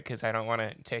 really quick, because I don't want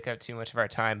to take up too much of our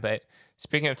time. But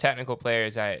speaking of technical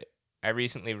players, I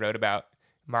recently wrote about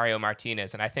Mario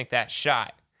Martinez, and I think that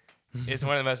shot is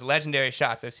one of the most legendary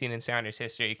shots I've seen in Sounders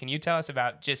history. Can you tell us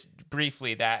about, just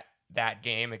briefly, that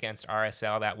game against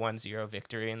RSL, that 1-0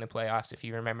 victory in the playoffs, if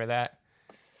you remember that?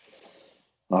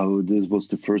 Oh, this was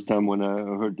the first time when I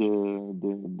heard the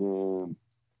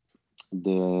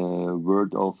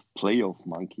word of playoff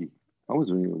monkey. I was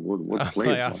thinking, what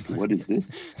playoff monkey? What is this?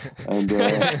 And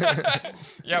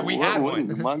yeah, we had what one. Is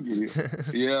a monkey?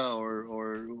 Yeah, or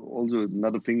also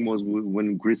another thing was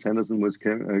when Chris Henderson was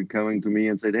coming to me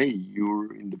and said, "Hey,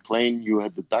 you're in the plane. You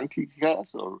had the donkey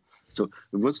class," so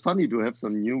it was funny to have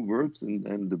some new words,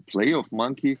 and the playoff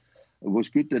monkey. it was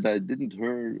good that I didn't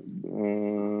hear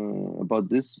about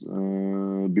this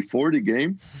before the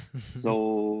game.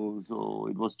 so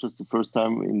it was just the first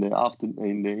time in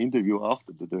the interview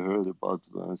after that I heard about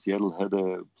Seattle had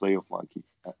a playoff monkey.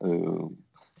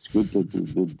 It's good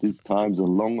that these times are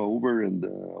long over, and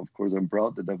of course I'm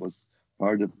proud that I was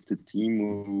part of the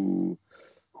team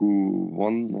who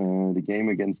won the game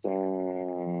against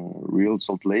Real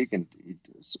Salt Lake, and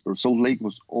Salt Lake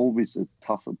was always a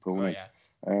tough opponent. Oh, yeah.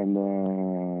 And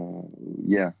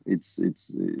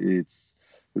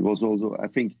it was also, I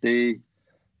think they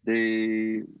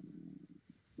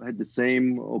had the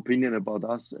same opinion about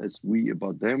us as we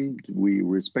about them. We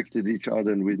respected each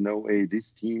other, and we know, hey,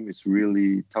 this team is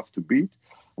really tough to beat.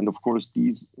 And of course,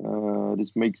 this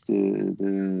makes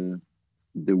the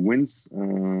wins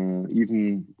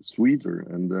even sweeter.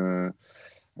 And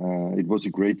it was a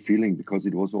great feeling because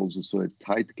it was also so a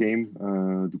tight game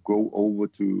to go over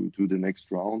to the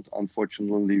next round.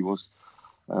 Unfortunately, it was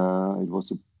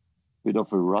a bit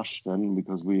of a rush then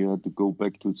because we had to go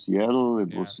back to Seattle.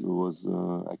 It was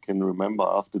I can remember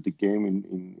after the game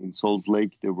in Salt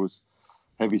Lake there was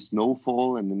heavy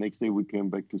snowfall, and the next day we came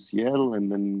back to Seattle,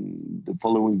 and then the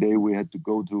following day we had to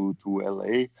go to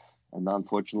LA, and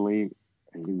unfortunately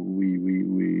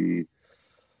we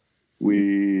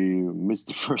missed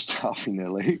the first half in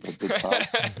LA at the time.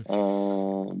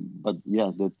 But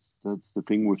yeah, that's the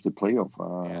thing with the playoff.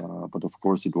 But of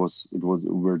course it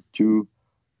were two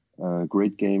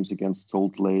great games against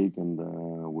Salt Lake, and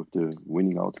with the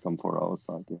winning outcome for our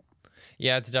side.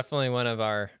 Yeah, it's definitely one of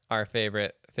our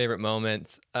favorite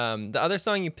moments. The other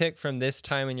song you picked from this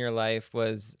time in your life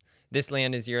was This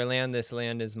Land Is Your Land, This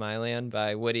Land Is My Land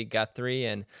by Woody Guthrie.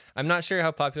 And I'm not sure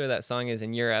how popular that song is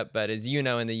in Europe, but as you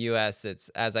know, in the US, it's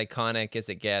as iconic as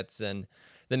it gets. And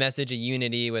the message of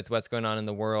unity with what's going on in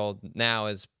the world now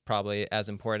is probably as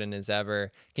important as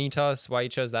ever. Can you tell us why you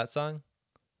chose that song?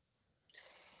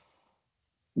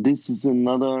 This is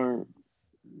another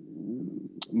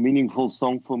meaningful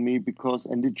song for me because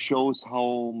it shows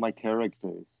how my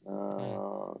character is.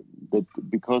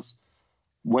 Because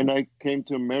when I came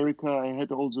to America, I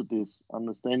had also this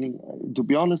understanding. To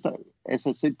be honest, as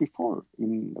I said before,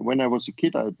 when I was a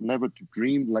kid, I had never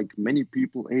dreamed like many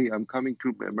people, hey, I'm coming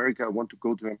to America, I want to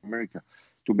go to America.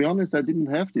 To be honest, I didn't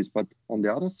have this. But on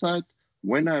the other side,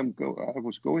 when I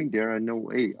was going there, I know,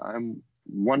 hey, I'm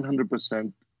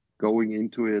 100% going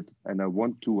into it, and I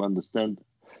want to understand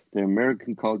the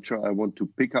American culture. I want to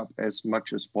pick up as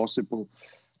much as possible.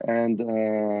 And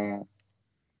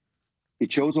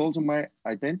it shows also my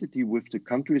identity with the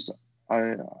countries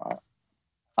I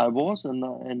was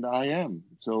and I am.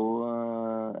 So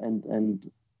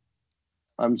and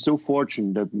I'm so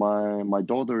fortunate that my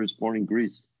daughter is born in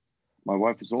Greece. My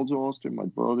wife is also Austrian. My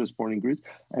brother is born in Greece,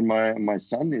 and my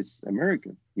son is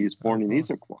American. He is born in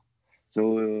Issaquah.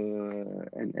 So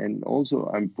and also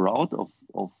I'm proud of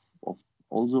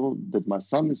also that my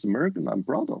son is American. I'm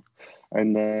proud of,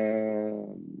 and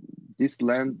This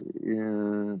Land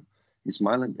Is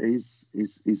My Land is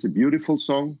a beautiful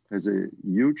song. Has a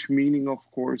huge meaning, of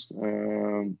course.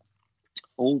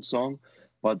 Old song,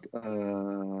 but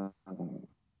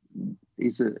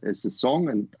it's a song,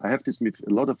 and I have this with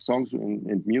a lot of songs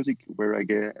and music where I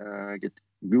get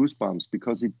goosebumps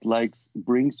because it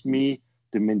brings me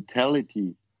the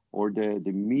mentality or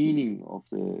the meaning of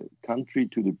the country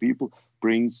to the people,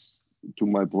 brings to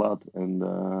my blood. And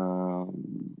I'm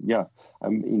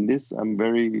in this. I'm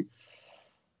very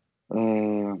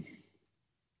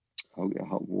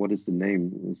what is the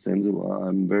name? Sensible.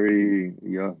 I'm very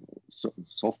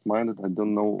soft-minded. I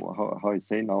don't know how I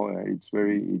say now. It's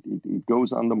very it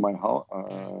goes under my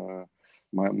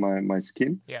my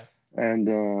skin. Yeah. And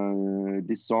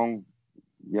this song,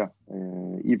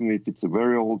 even if it's a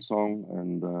very old song,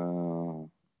 and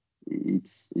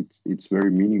it's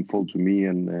very meaningful to me,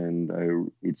 and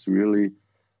it's really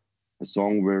a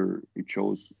song where it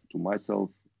shows to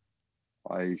myself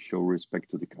I show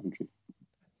respect to the country.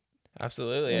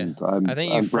 Absolutely. And I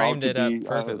think you framed it up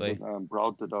perfectly. I'm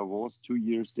proud that I was 2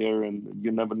 years there, and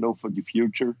you never know for the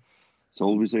future. It's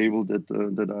always able that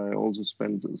I also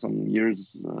spent some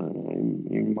years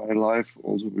in my life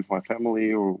also with my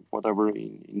family or whatever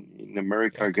in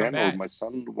America again, or my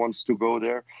son wants to go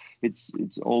there. It's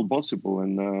all possible.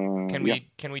 And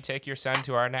can we take your son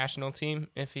to our national team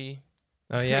if he?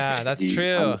 Oh yeah, that's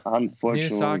true. Unfortunately, new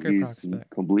soccer he's prospect.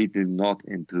 completely not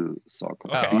into soccer.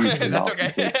 Oh, that's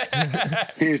okay.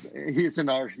 he's an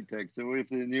architect, so if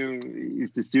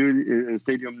the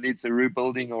stadium needs a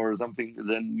rebuilding or something,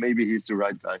 then maybe he's the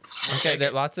right guy. Okay,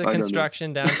 there's lots of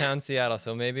construction downtown Seattle,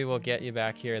 so maybe we'll get you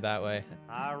back here that way.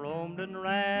 I roamed and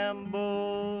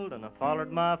rambled field, and I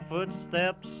followed my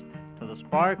footsteps to the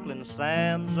sparkling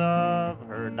sands of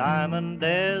her diamond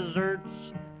deserts.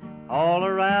 All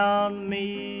around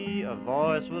me a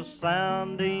voice was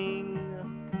sounding,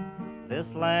 this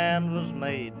land was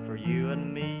made for you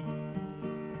and me.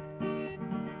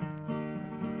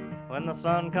 When the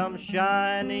sun comes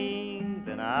shining,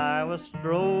 then I was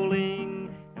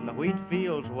strolling in the wheat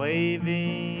fields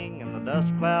waving and the dust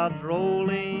clouds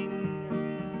rolling.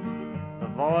 The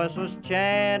voice was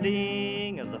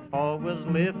chanting as the fog was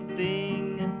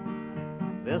lifting,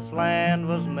 this land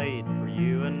was made for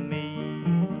you and me.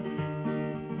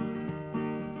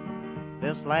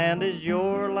 This land is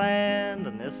your land,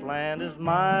 and this land is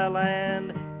my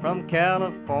land, from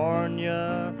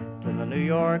California to the New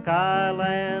York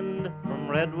Island, from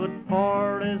Redwood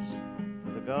Forest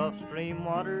to the Gulf Stream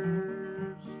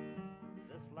waters.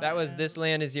 That was This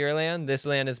Land Is Your Land, This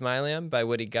Land Is My Land by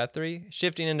Woody Guthrie.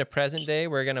 Shifting into present day,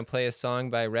 we're going to play a song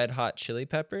by Red Hot Chili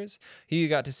Peppers, who you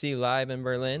got to see live in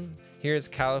Berlin. Here's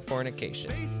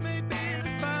Californication. Space may be the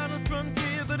final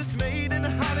frontier, but it's made in a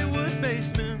Hollywood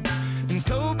basement. In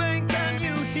Cobain, can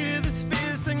you hear the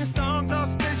sphere singing songs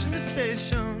off station to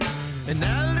station? And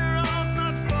Alderon's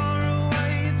not far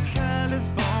away, it's Californication.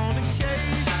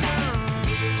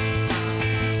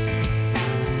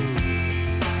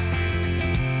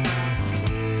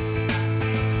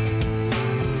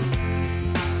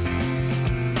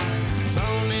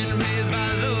 Born and raised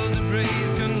by those that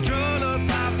praise control of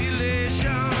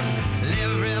population.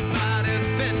 Everybody's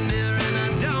been there, and I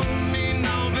don't need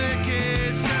no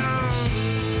vacation.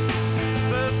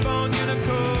 Firstborn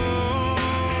unicorn,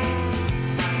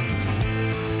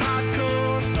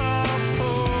 hardcore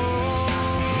softcore.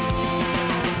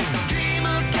 Dream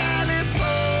of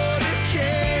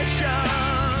Californication.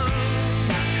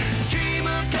 Dream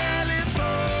of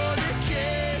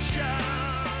Californication.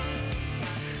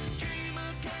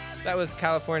 That was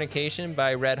Californication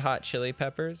by Red Hot Chili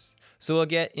Peppers. So we'll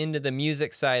get into the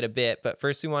music side a bit, but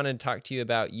first we wanted to talk to you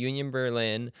about Union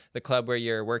Berlin, the club where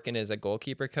you're working as a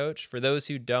goalkeeper coach. For those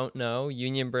who don't know,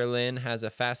 Union Berlin has a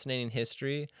fascinating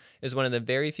history, is one of the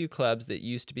very few clubs that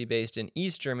used to be based in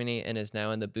East Germany and is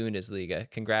now in the Bundesliga.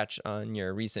 Congrats on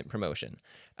your recent promotion.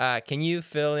 Can you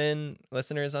fill in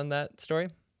listeners on that story?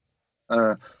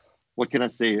 What can I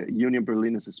say? Union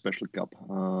Berlin is a special cup.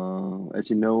 As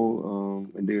you know,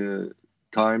 in the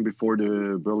time before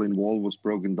the Berlin Wall was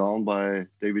broken down by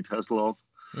David Hasselhoff,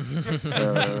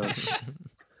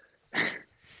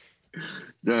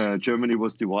 Germany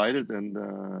was divided, and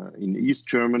in East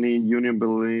Germany, Union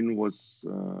Berlin was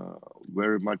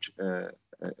very much a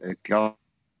club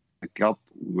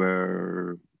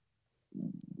where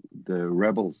the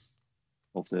rebels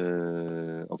of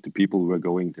the people were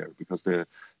going there, because the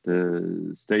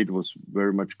state was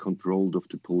very much controlled of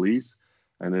the police,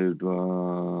 and it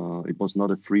was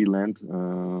not a free land,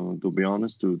 to be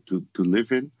honest, to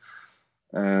live in.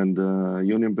 And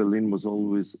Union Berlin was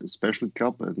always a special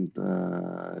club, and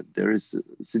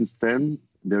since then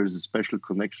there is a special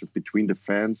connection between the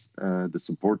fans, the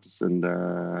supporters, and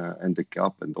the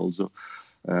club. And also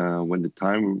when the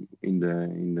time in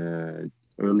the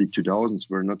early 2000s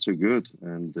were not so good,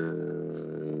 and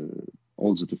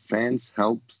also the fans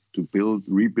helped to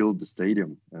rebuild the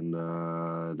stadium, and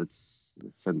that's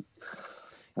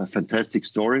a fantastic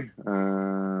story.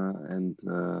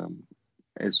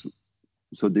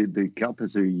 So the club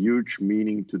has a huge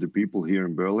meaning to the people here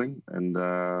in Berlin. And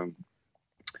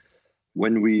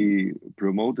when we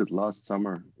promoted last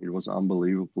summer, it was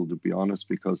unbelievable, to be honest,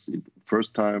 because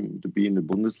first time to be in the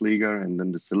Bundesliga, and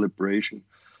then the celebration.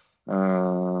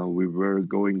 We were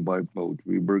going by boat.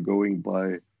 We were going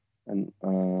by an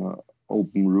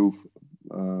open roof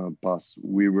bus.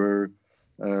 We were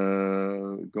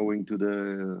going to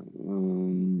the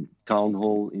town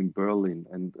hall in Berlin,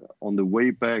 and on the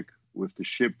way back with the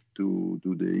ship to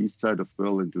the east side of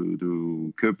Berlin,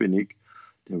 to Köpenick,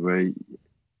 there were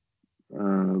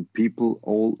people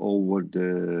all over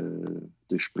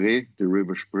the Spree, the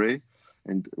river Spree.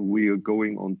 And we are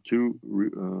going on two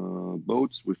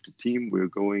boats with the team. We're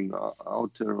going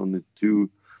out there on a two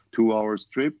hours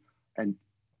trip, and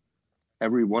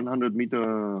every 100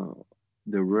 meter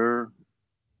there were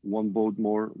one boat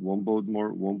more.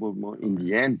 In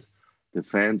the end, the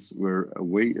fans were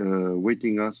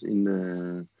waiting us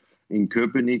in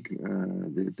Köpenick.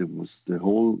 The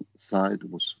whole side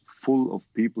was full of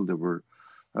people. There were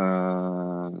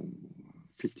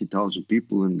 50,000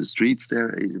 people in the streets there.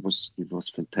 It was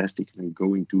fantastic, and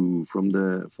going from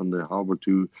the harbor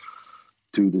to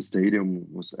the stadium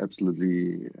was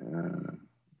absolutely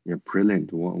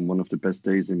brilliant. One of the best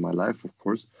days in my life, of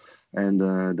course. And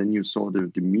then you saw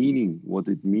the meaning, what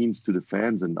it means to the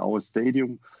fans. And our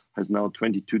stadium has now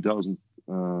 22,000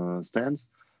 stands,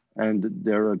 and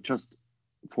there are just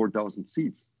 4,000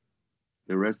 seats.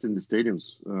 The rest in the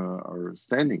stadiums are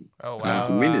standing. Oh wow!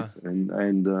 Minutes, and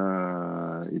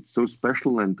it's so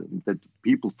special, and that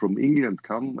people from England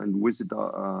come and visit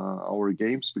our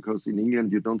games, because in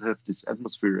England you don't have this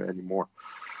atmosphere anymore.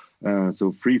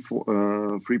 So free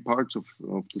parts of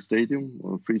the stadium,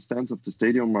 or free stands of the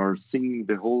stadium, are singing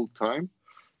the whole time.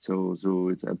 So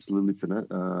it's absolutely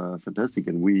fantastic,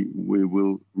 and we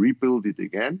will rebuild it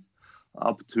again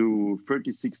up to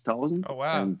 36,000. Oh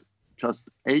wow! And just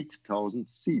 8,000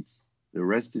 seats. The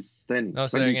rest is standing. Oh,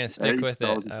 so they're going to stick with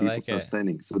it. I like it.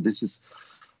 Standing. So this is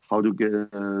how to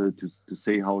get to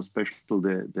say how special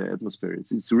the atmosphere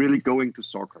is. It's really going to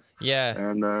soccer. Yeah.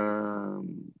 And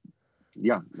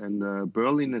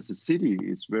Berlin as a city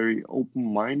is very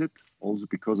open-minded, also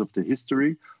because of the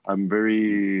history. I'm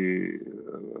very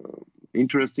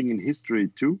interested in history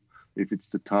too. If it's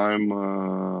the time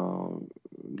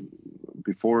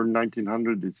before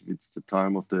 1900, if it's the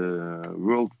time of the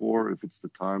World War, if it's the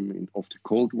time of the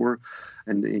Cold War,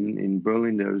 and in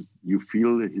Berlin, you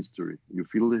feel the history. You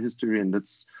feel the history, and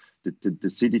that's the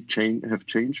city have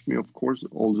changed me, of course,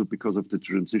 also because of the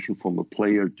transition from a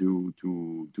player to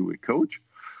a coach,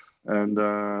 and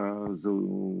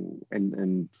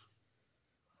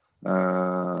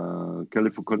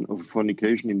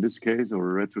Californication in this case,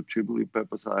 or Red Hot Chili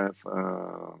Peppers, I have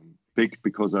picked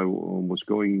because I was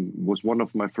one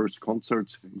of my first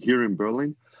concerts here in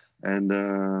Berlin, and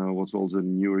was also a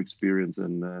new experience,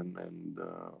 and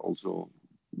also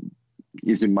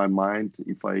is in my mind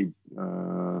if I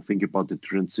think about the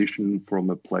transition from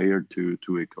a player to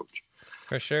a coach.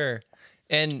 For sure.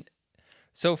 And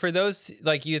so for those,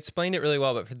 like, you explained it really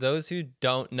well, but for those who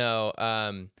don't know,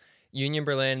 Union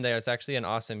Berlin, there's actually an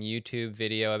awesome YouTube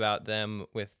video about them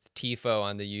with Tifo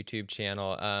on the YouTube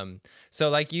channel. So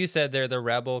like you said, they're the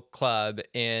rebel club,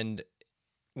 and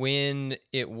when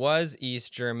it was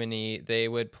East Germany, they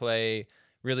would play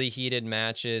really heated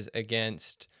matches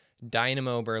against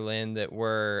Dynamo Berlin that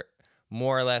were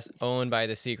more or less owned by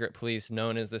the secret police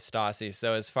known as the Stasi.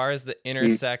 So as far as the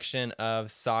intersection of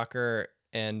soccer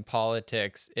and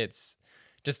politics, it's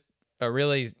just a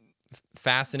really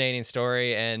fascinating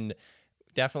story, and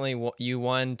definitely you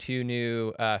won 2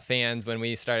 new fans when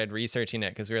we started researching it,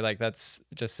 because we were like, that's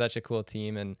just such a cool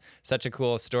team and such a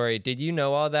cool story. Did you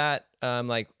know all that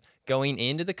like going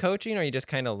into the coaching, or you just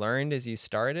kind of learned as you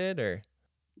started? Or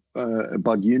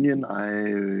about Union,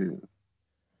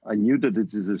 I knew that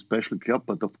it is a special club,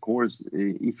 but of course,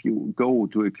 if you go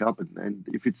to a club, and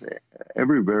if it's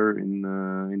everywhere in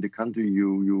the country,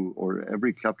 you or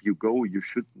every club you go, you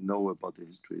should know about the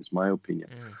history, is my opinion.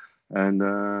 And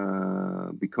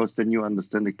because then you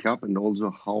understand the club, and also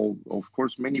how, of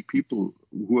course, many people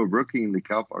who are working in the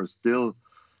club are still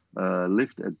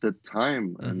lived at that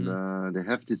time, and they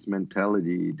have this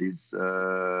mentality, this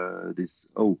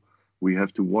we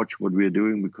have to watch what we are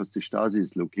doing because the Stasi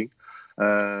is looking.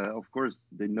 Of course,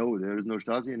 they know there is no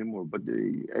Stasi anymore. But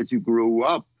as you grow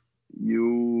up,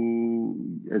 you,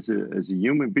 as a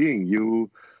human being, you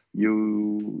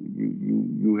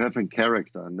have a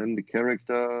character, and then the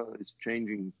character is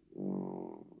changing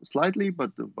slightly.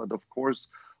 But of course,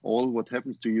 all what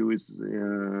happens to you is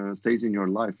stays in your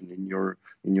life and in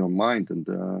your mind. And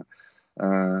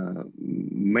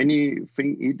many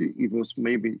think it was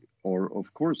maybe, or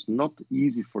of course, not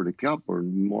easy for the club, or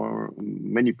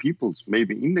many people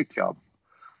maybe in the club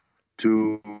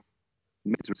to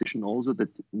make the decision also that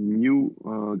new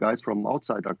guys from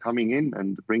outside are coming in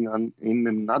and bring in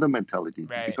another mentality.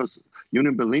 Right. Because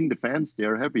Union Berlin, the fans, they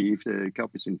are happy if the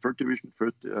club is in third division,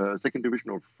 second division,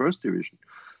 or first division,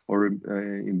 or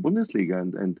in Bundesliga.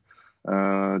 And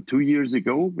 2 years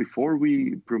ago, before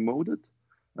we promoted,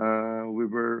 we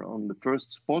were on the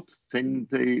first spot, 10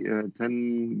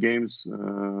 games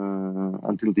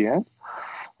until the end,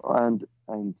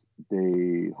 and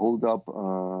they hold up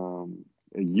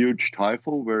a huge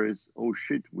tifo, whereas, oh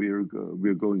shit, we're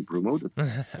going promoted.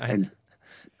 And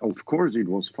of course it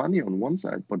was funny on one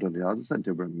side, but on the other side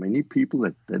there were many people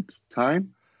at that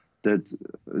time that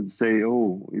say,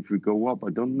 oh, if we go up, I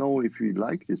don't know if we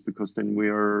like this, because then we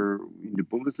are in the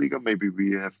Bundesliga, maybe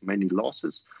we have many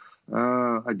losses.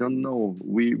 I don't know.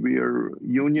 We are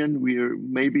Union. We are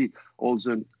maybe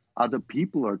also other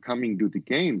people are coming to the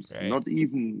games, right. Not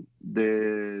even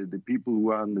the people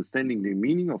who are understanding the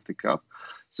meaning of the club.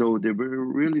 So they were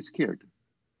really scared.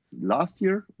 Last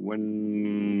year,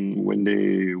 when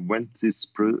they went this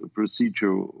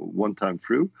procedure one time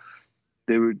through,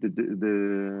 they were the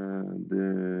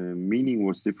meaning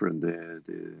was different.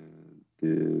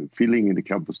 the feeling in the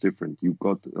camp was different. You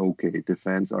got, okay, the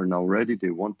fans are now ready, they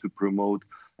want to promote,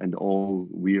 and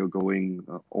we are going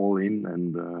all in.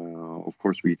 And of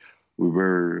course, we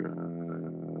were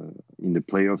in the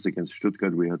playoffs against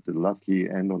Stuttgart. We had the lucky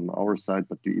end on our side,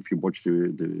 but if you watch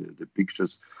the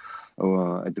pictures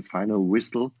at the final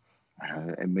whistle,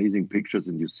 amazing pictures,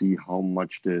 and you see how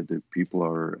much the people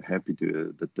are happy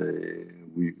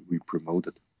we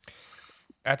promoted.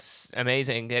 That's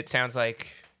amazing. It sounds like,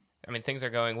 I mean, things are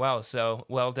going well, so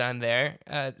well done there.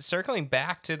 Circling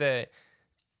back to the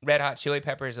Red Hot Chili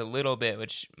Peppers a little bit,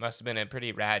 which must have been a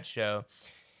pretty rad show.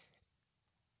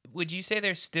 Would you say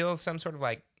there's still some sort of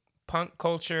like punk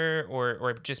culture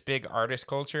or just big artist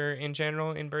culture in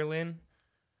general in Berlin?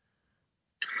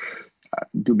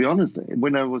 To be honest,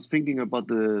 when I was thinking about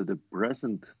the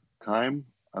present time,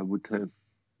 I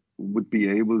would be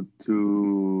able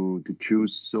to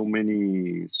choose so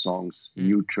many songs,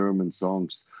 new German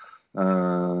songs,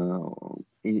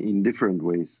 in different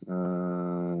ways.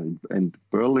 And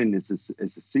Berlin is a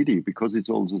city, because it's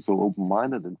also so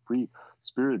open-minded and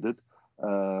free-spirited.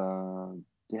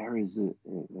 There is a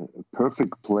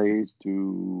perfect place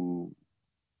to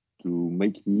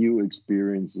make new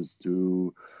experiences,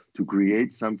 to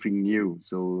create something new.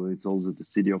 So it's also the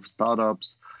city of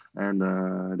startups, and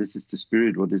this is the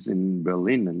spirit what is in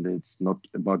Berlin. And it's not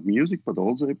about music, but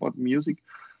also about music,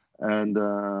 and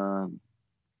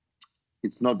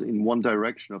it's not in one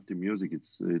direction of the music.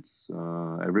 It's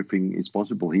everything is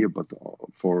possible here, but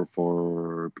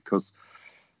because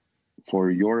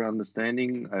for your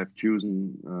understanding, I've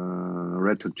chosen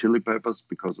Red Hot Chili Peppers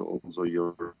because also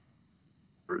your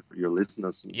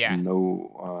listeners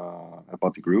know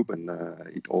about the group, and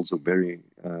it also very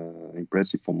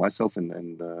impressive for myself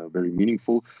and very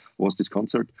meaningful was this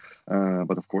concert.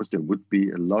 But of course, there would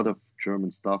be a lot of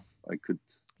German stuff I could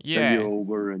tell you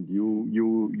over, and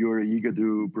you're eager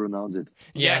to pronounce it.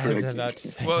 Yes.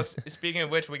 Well, speaking of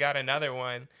which, we got another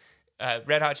one.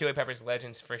 Red Hot Chili Peppers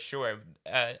legends for sure.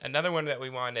 Another one that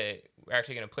we're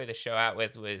actually going to play the show out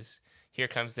with was, here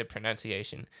comes the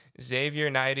pronunciation, Xavier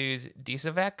Naidoo's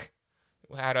Dieseweg.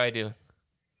 How do I do?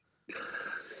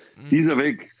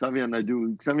 Dieseweg, Xavier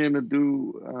Naidoo. Xavier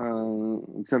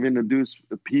Naidoo's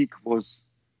peak was,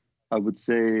 I would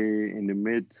say, in the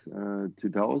mid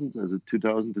 2000s, as a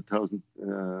 2000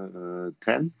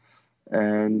 2010,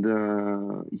 and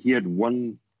he had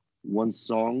one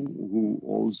song who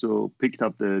also picked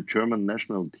up the German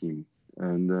national team.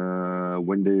 And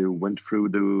when they went through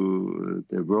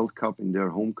the World Cup in their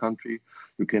home country,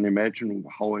 you can imagine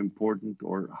how important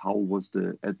or how was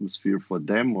the atmosphere for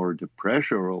them, or the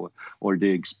pressure or the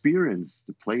experience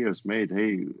the players made.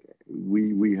 Hey,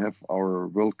 we have our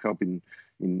World Cup in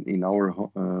our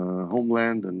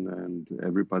homeland, and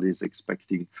everybody is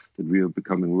expecting that we are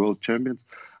becoming world champions.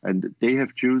 And they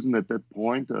have chosen at that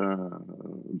point,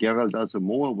 Gerald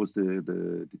Asamoah was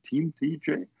the team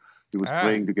DJ. He was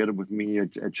playing together with me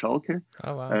at Schalke.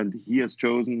 Oh, wow. And he has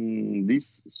chosen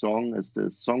this song as the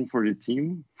song for the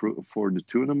team for the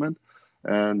tournament.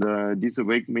 And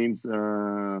Dieseweg means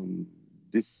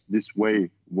this way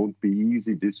won't be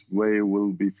easy. This way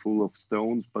will be full of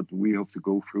stones, but we have to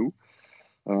go through.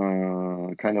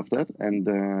 Kind of that. And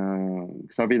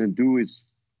Xavier Naidoo is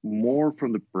more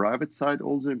from the private side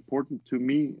also important to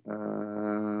me,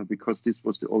 because this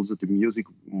was also the music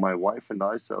my wife and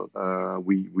I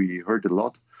we heard a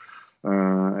lot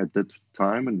at that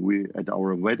time. And we at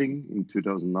our wedding in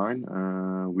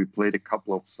 2009 we played a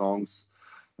couple of songs.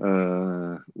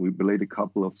 We played a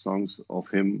couple of songs of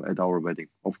him at our wedding.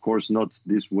 Of course, not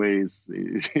this way is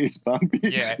bumpy.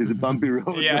 Yeah. It's a bumpy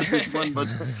road. Yeah. This one,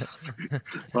 but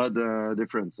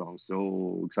different songs.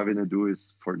 So Xavier Naidoo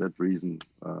is, for that reason,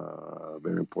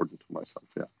 very important to myself.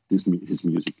 Yeah, his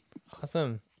music.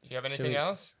 Awesome. Do you have anything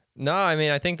else? No, I mean,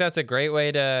 I think that's a great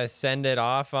way to send it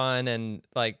off on, and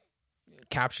like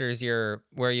captures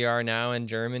where you are now in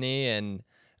Germany. And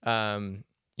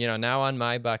now on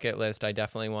my bucket list, I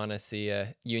definitely want to see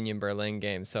a Union Berlin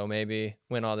game. So maybe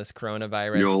when all this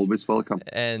coronavirus You're always welcome.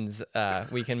 ends,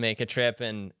 we can make a trip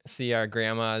and see our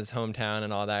grandma's hometown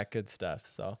and all that good stuff.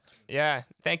 So yeah,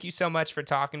 thank you so much for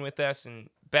talking with us, and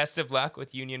best of luck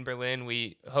with Union Berlin.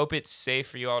 We hope it's safe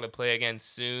for you all to play again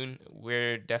soon.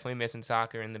 We're definitely missing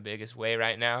soccer in the biggest way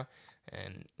right now.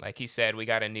 And like he said, we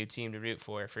got a new team to root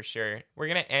for sure. We're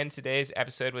going to end today's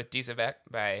episode with Dieseweg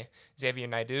by Xavier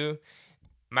Naidoo.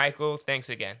 Michael, thanks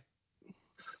again.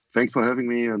 Thanks for having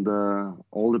me, and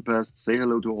all the best. Say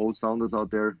hello to all Sounders out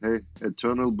there. Hey,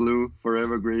 eternal blue,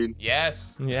 forever green.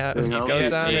 Yes. Yeah, go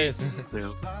Sounders.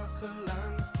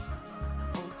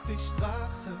 Die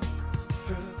Straße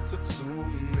führte zu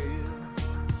mir.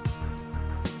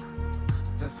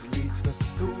 Das Lied,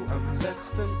 das du am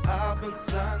letzten Abend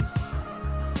sangst,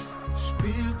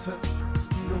 spielte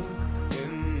nun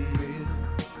in mir.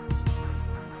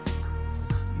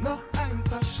 Noch ein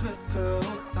paar Schritte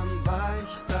und dann war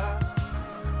ich da,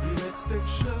 mit dem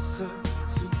Schlüssel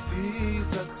zu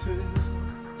dieser Tür.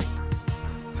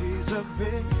 Dieser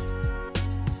Weg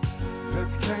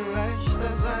wird kein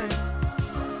leichter sein,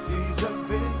 dieser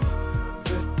Weg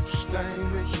wird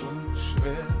steinig und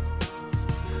schwer.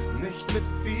 Nicht mit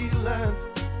vielen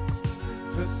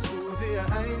wirst du dir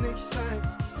einig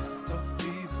sein.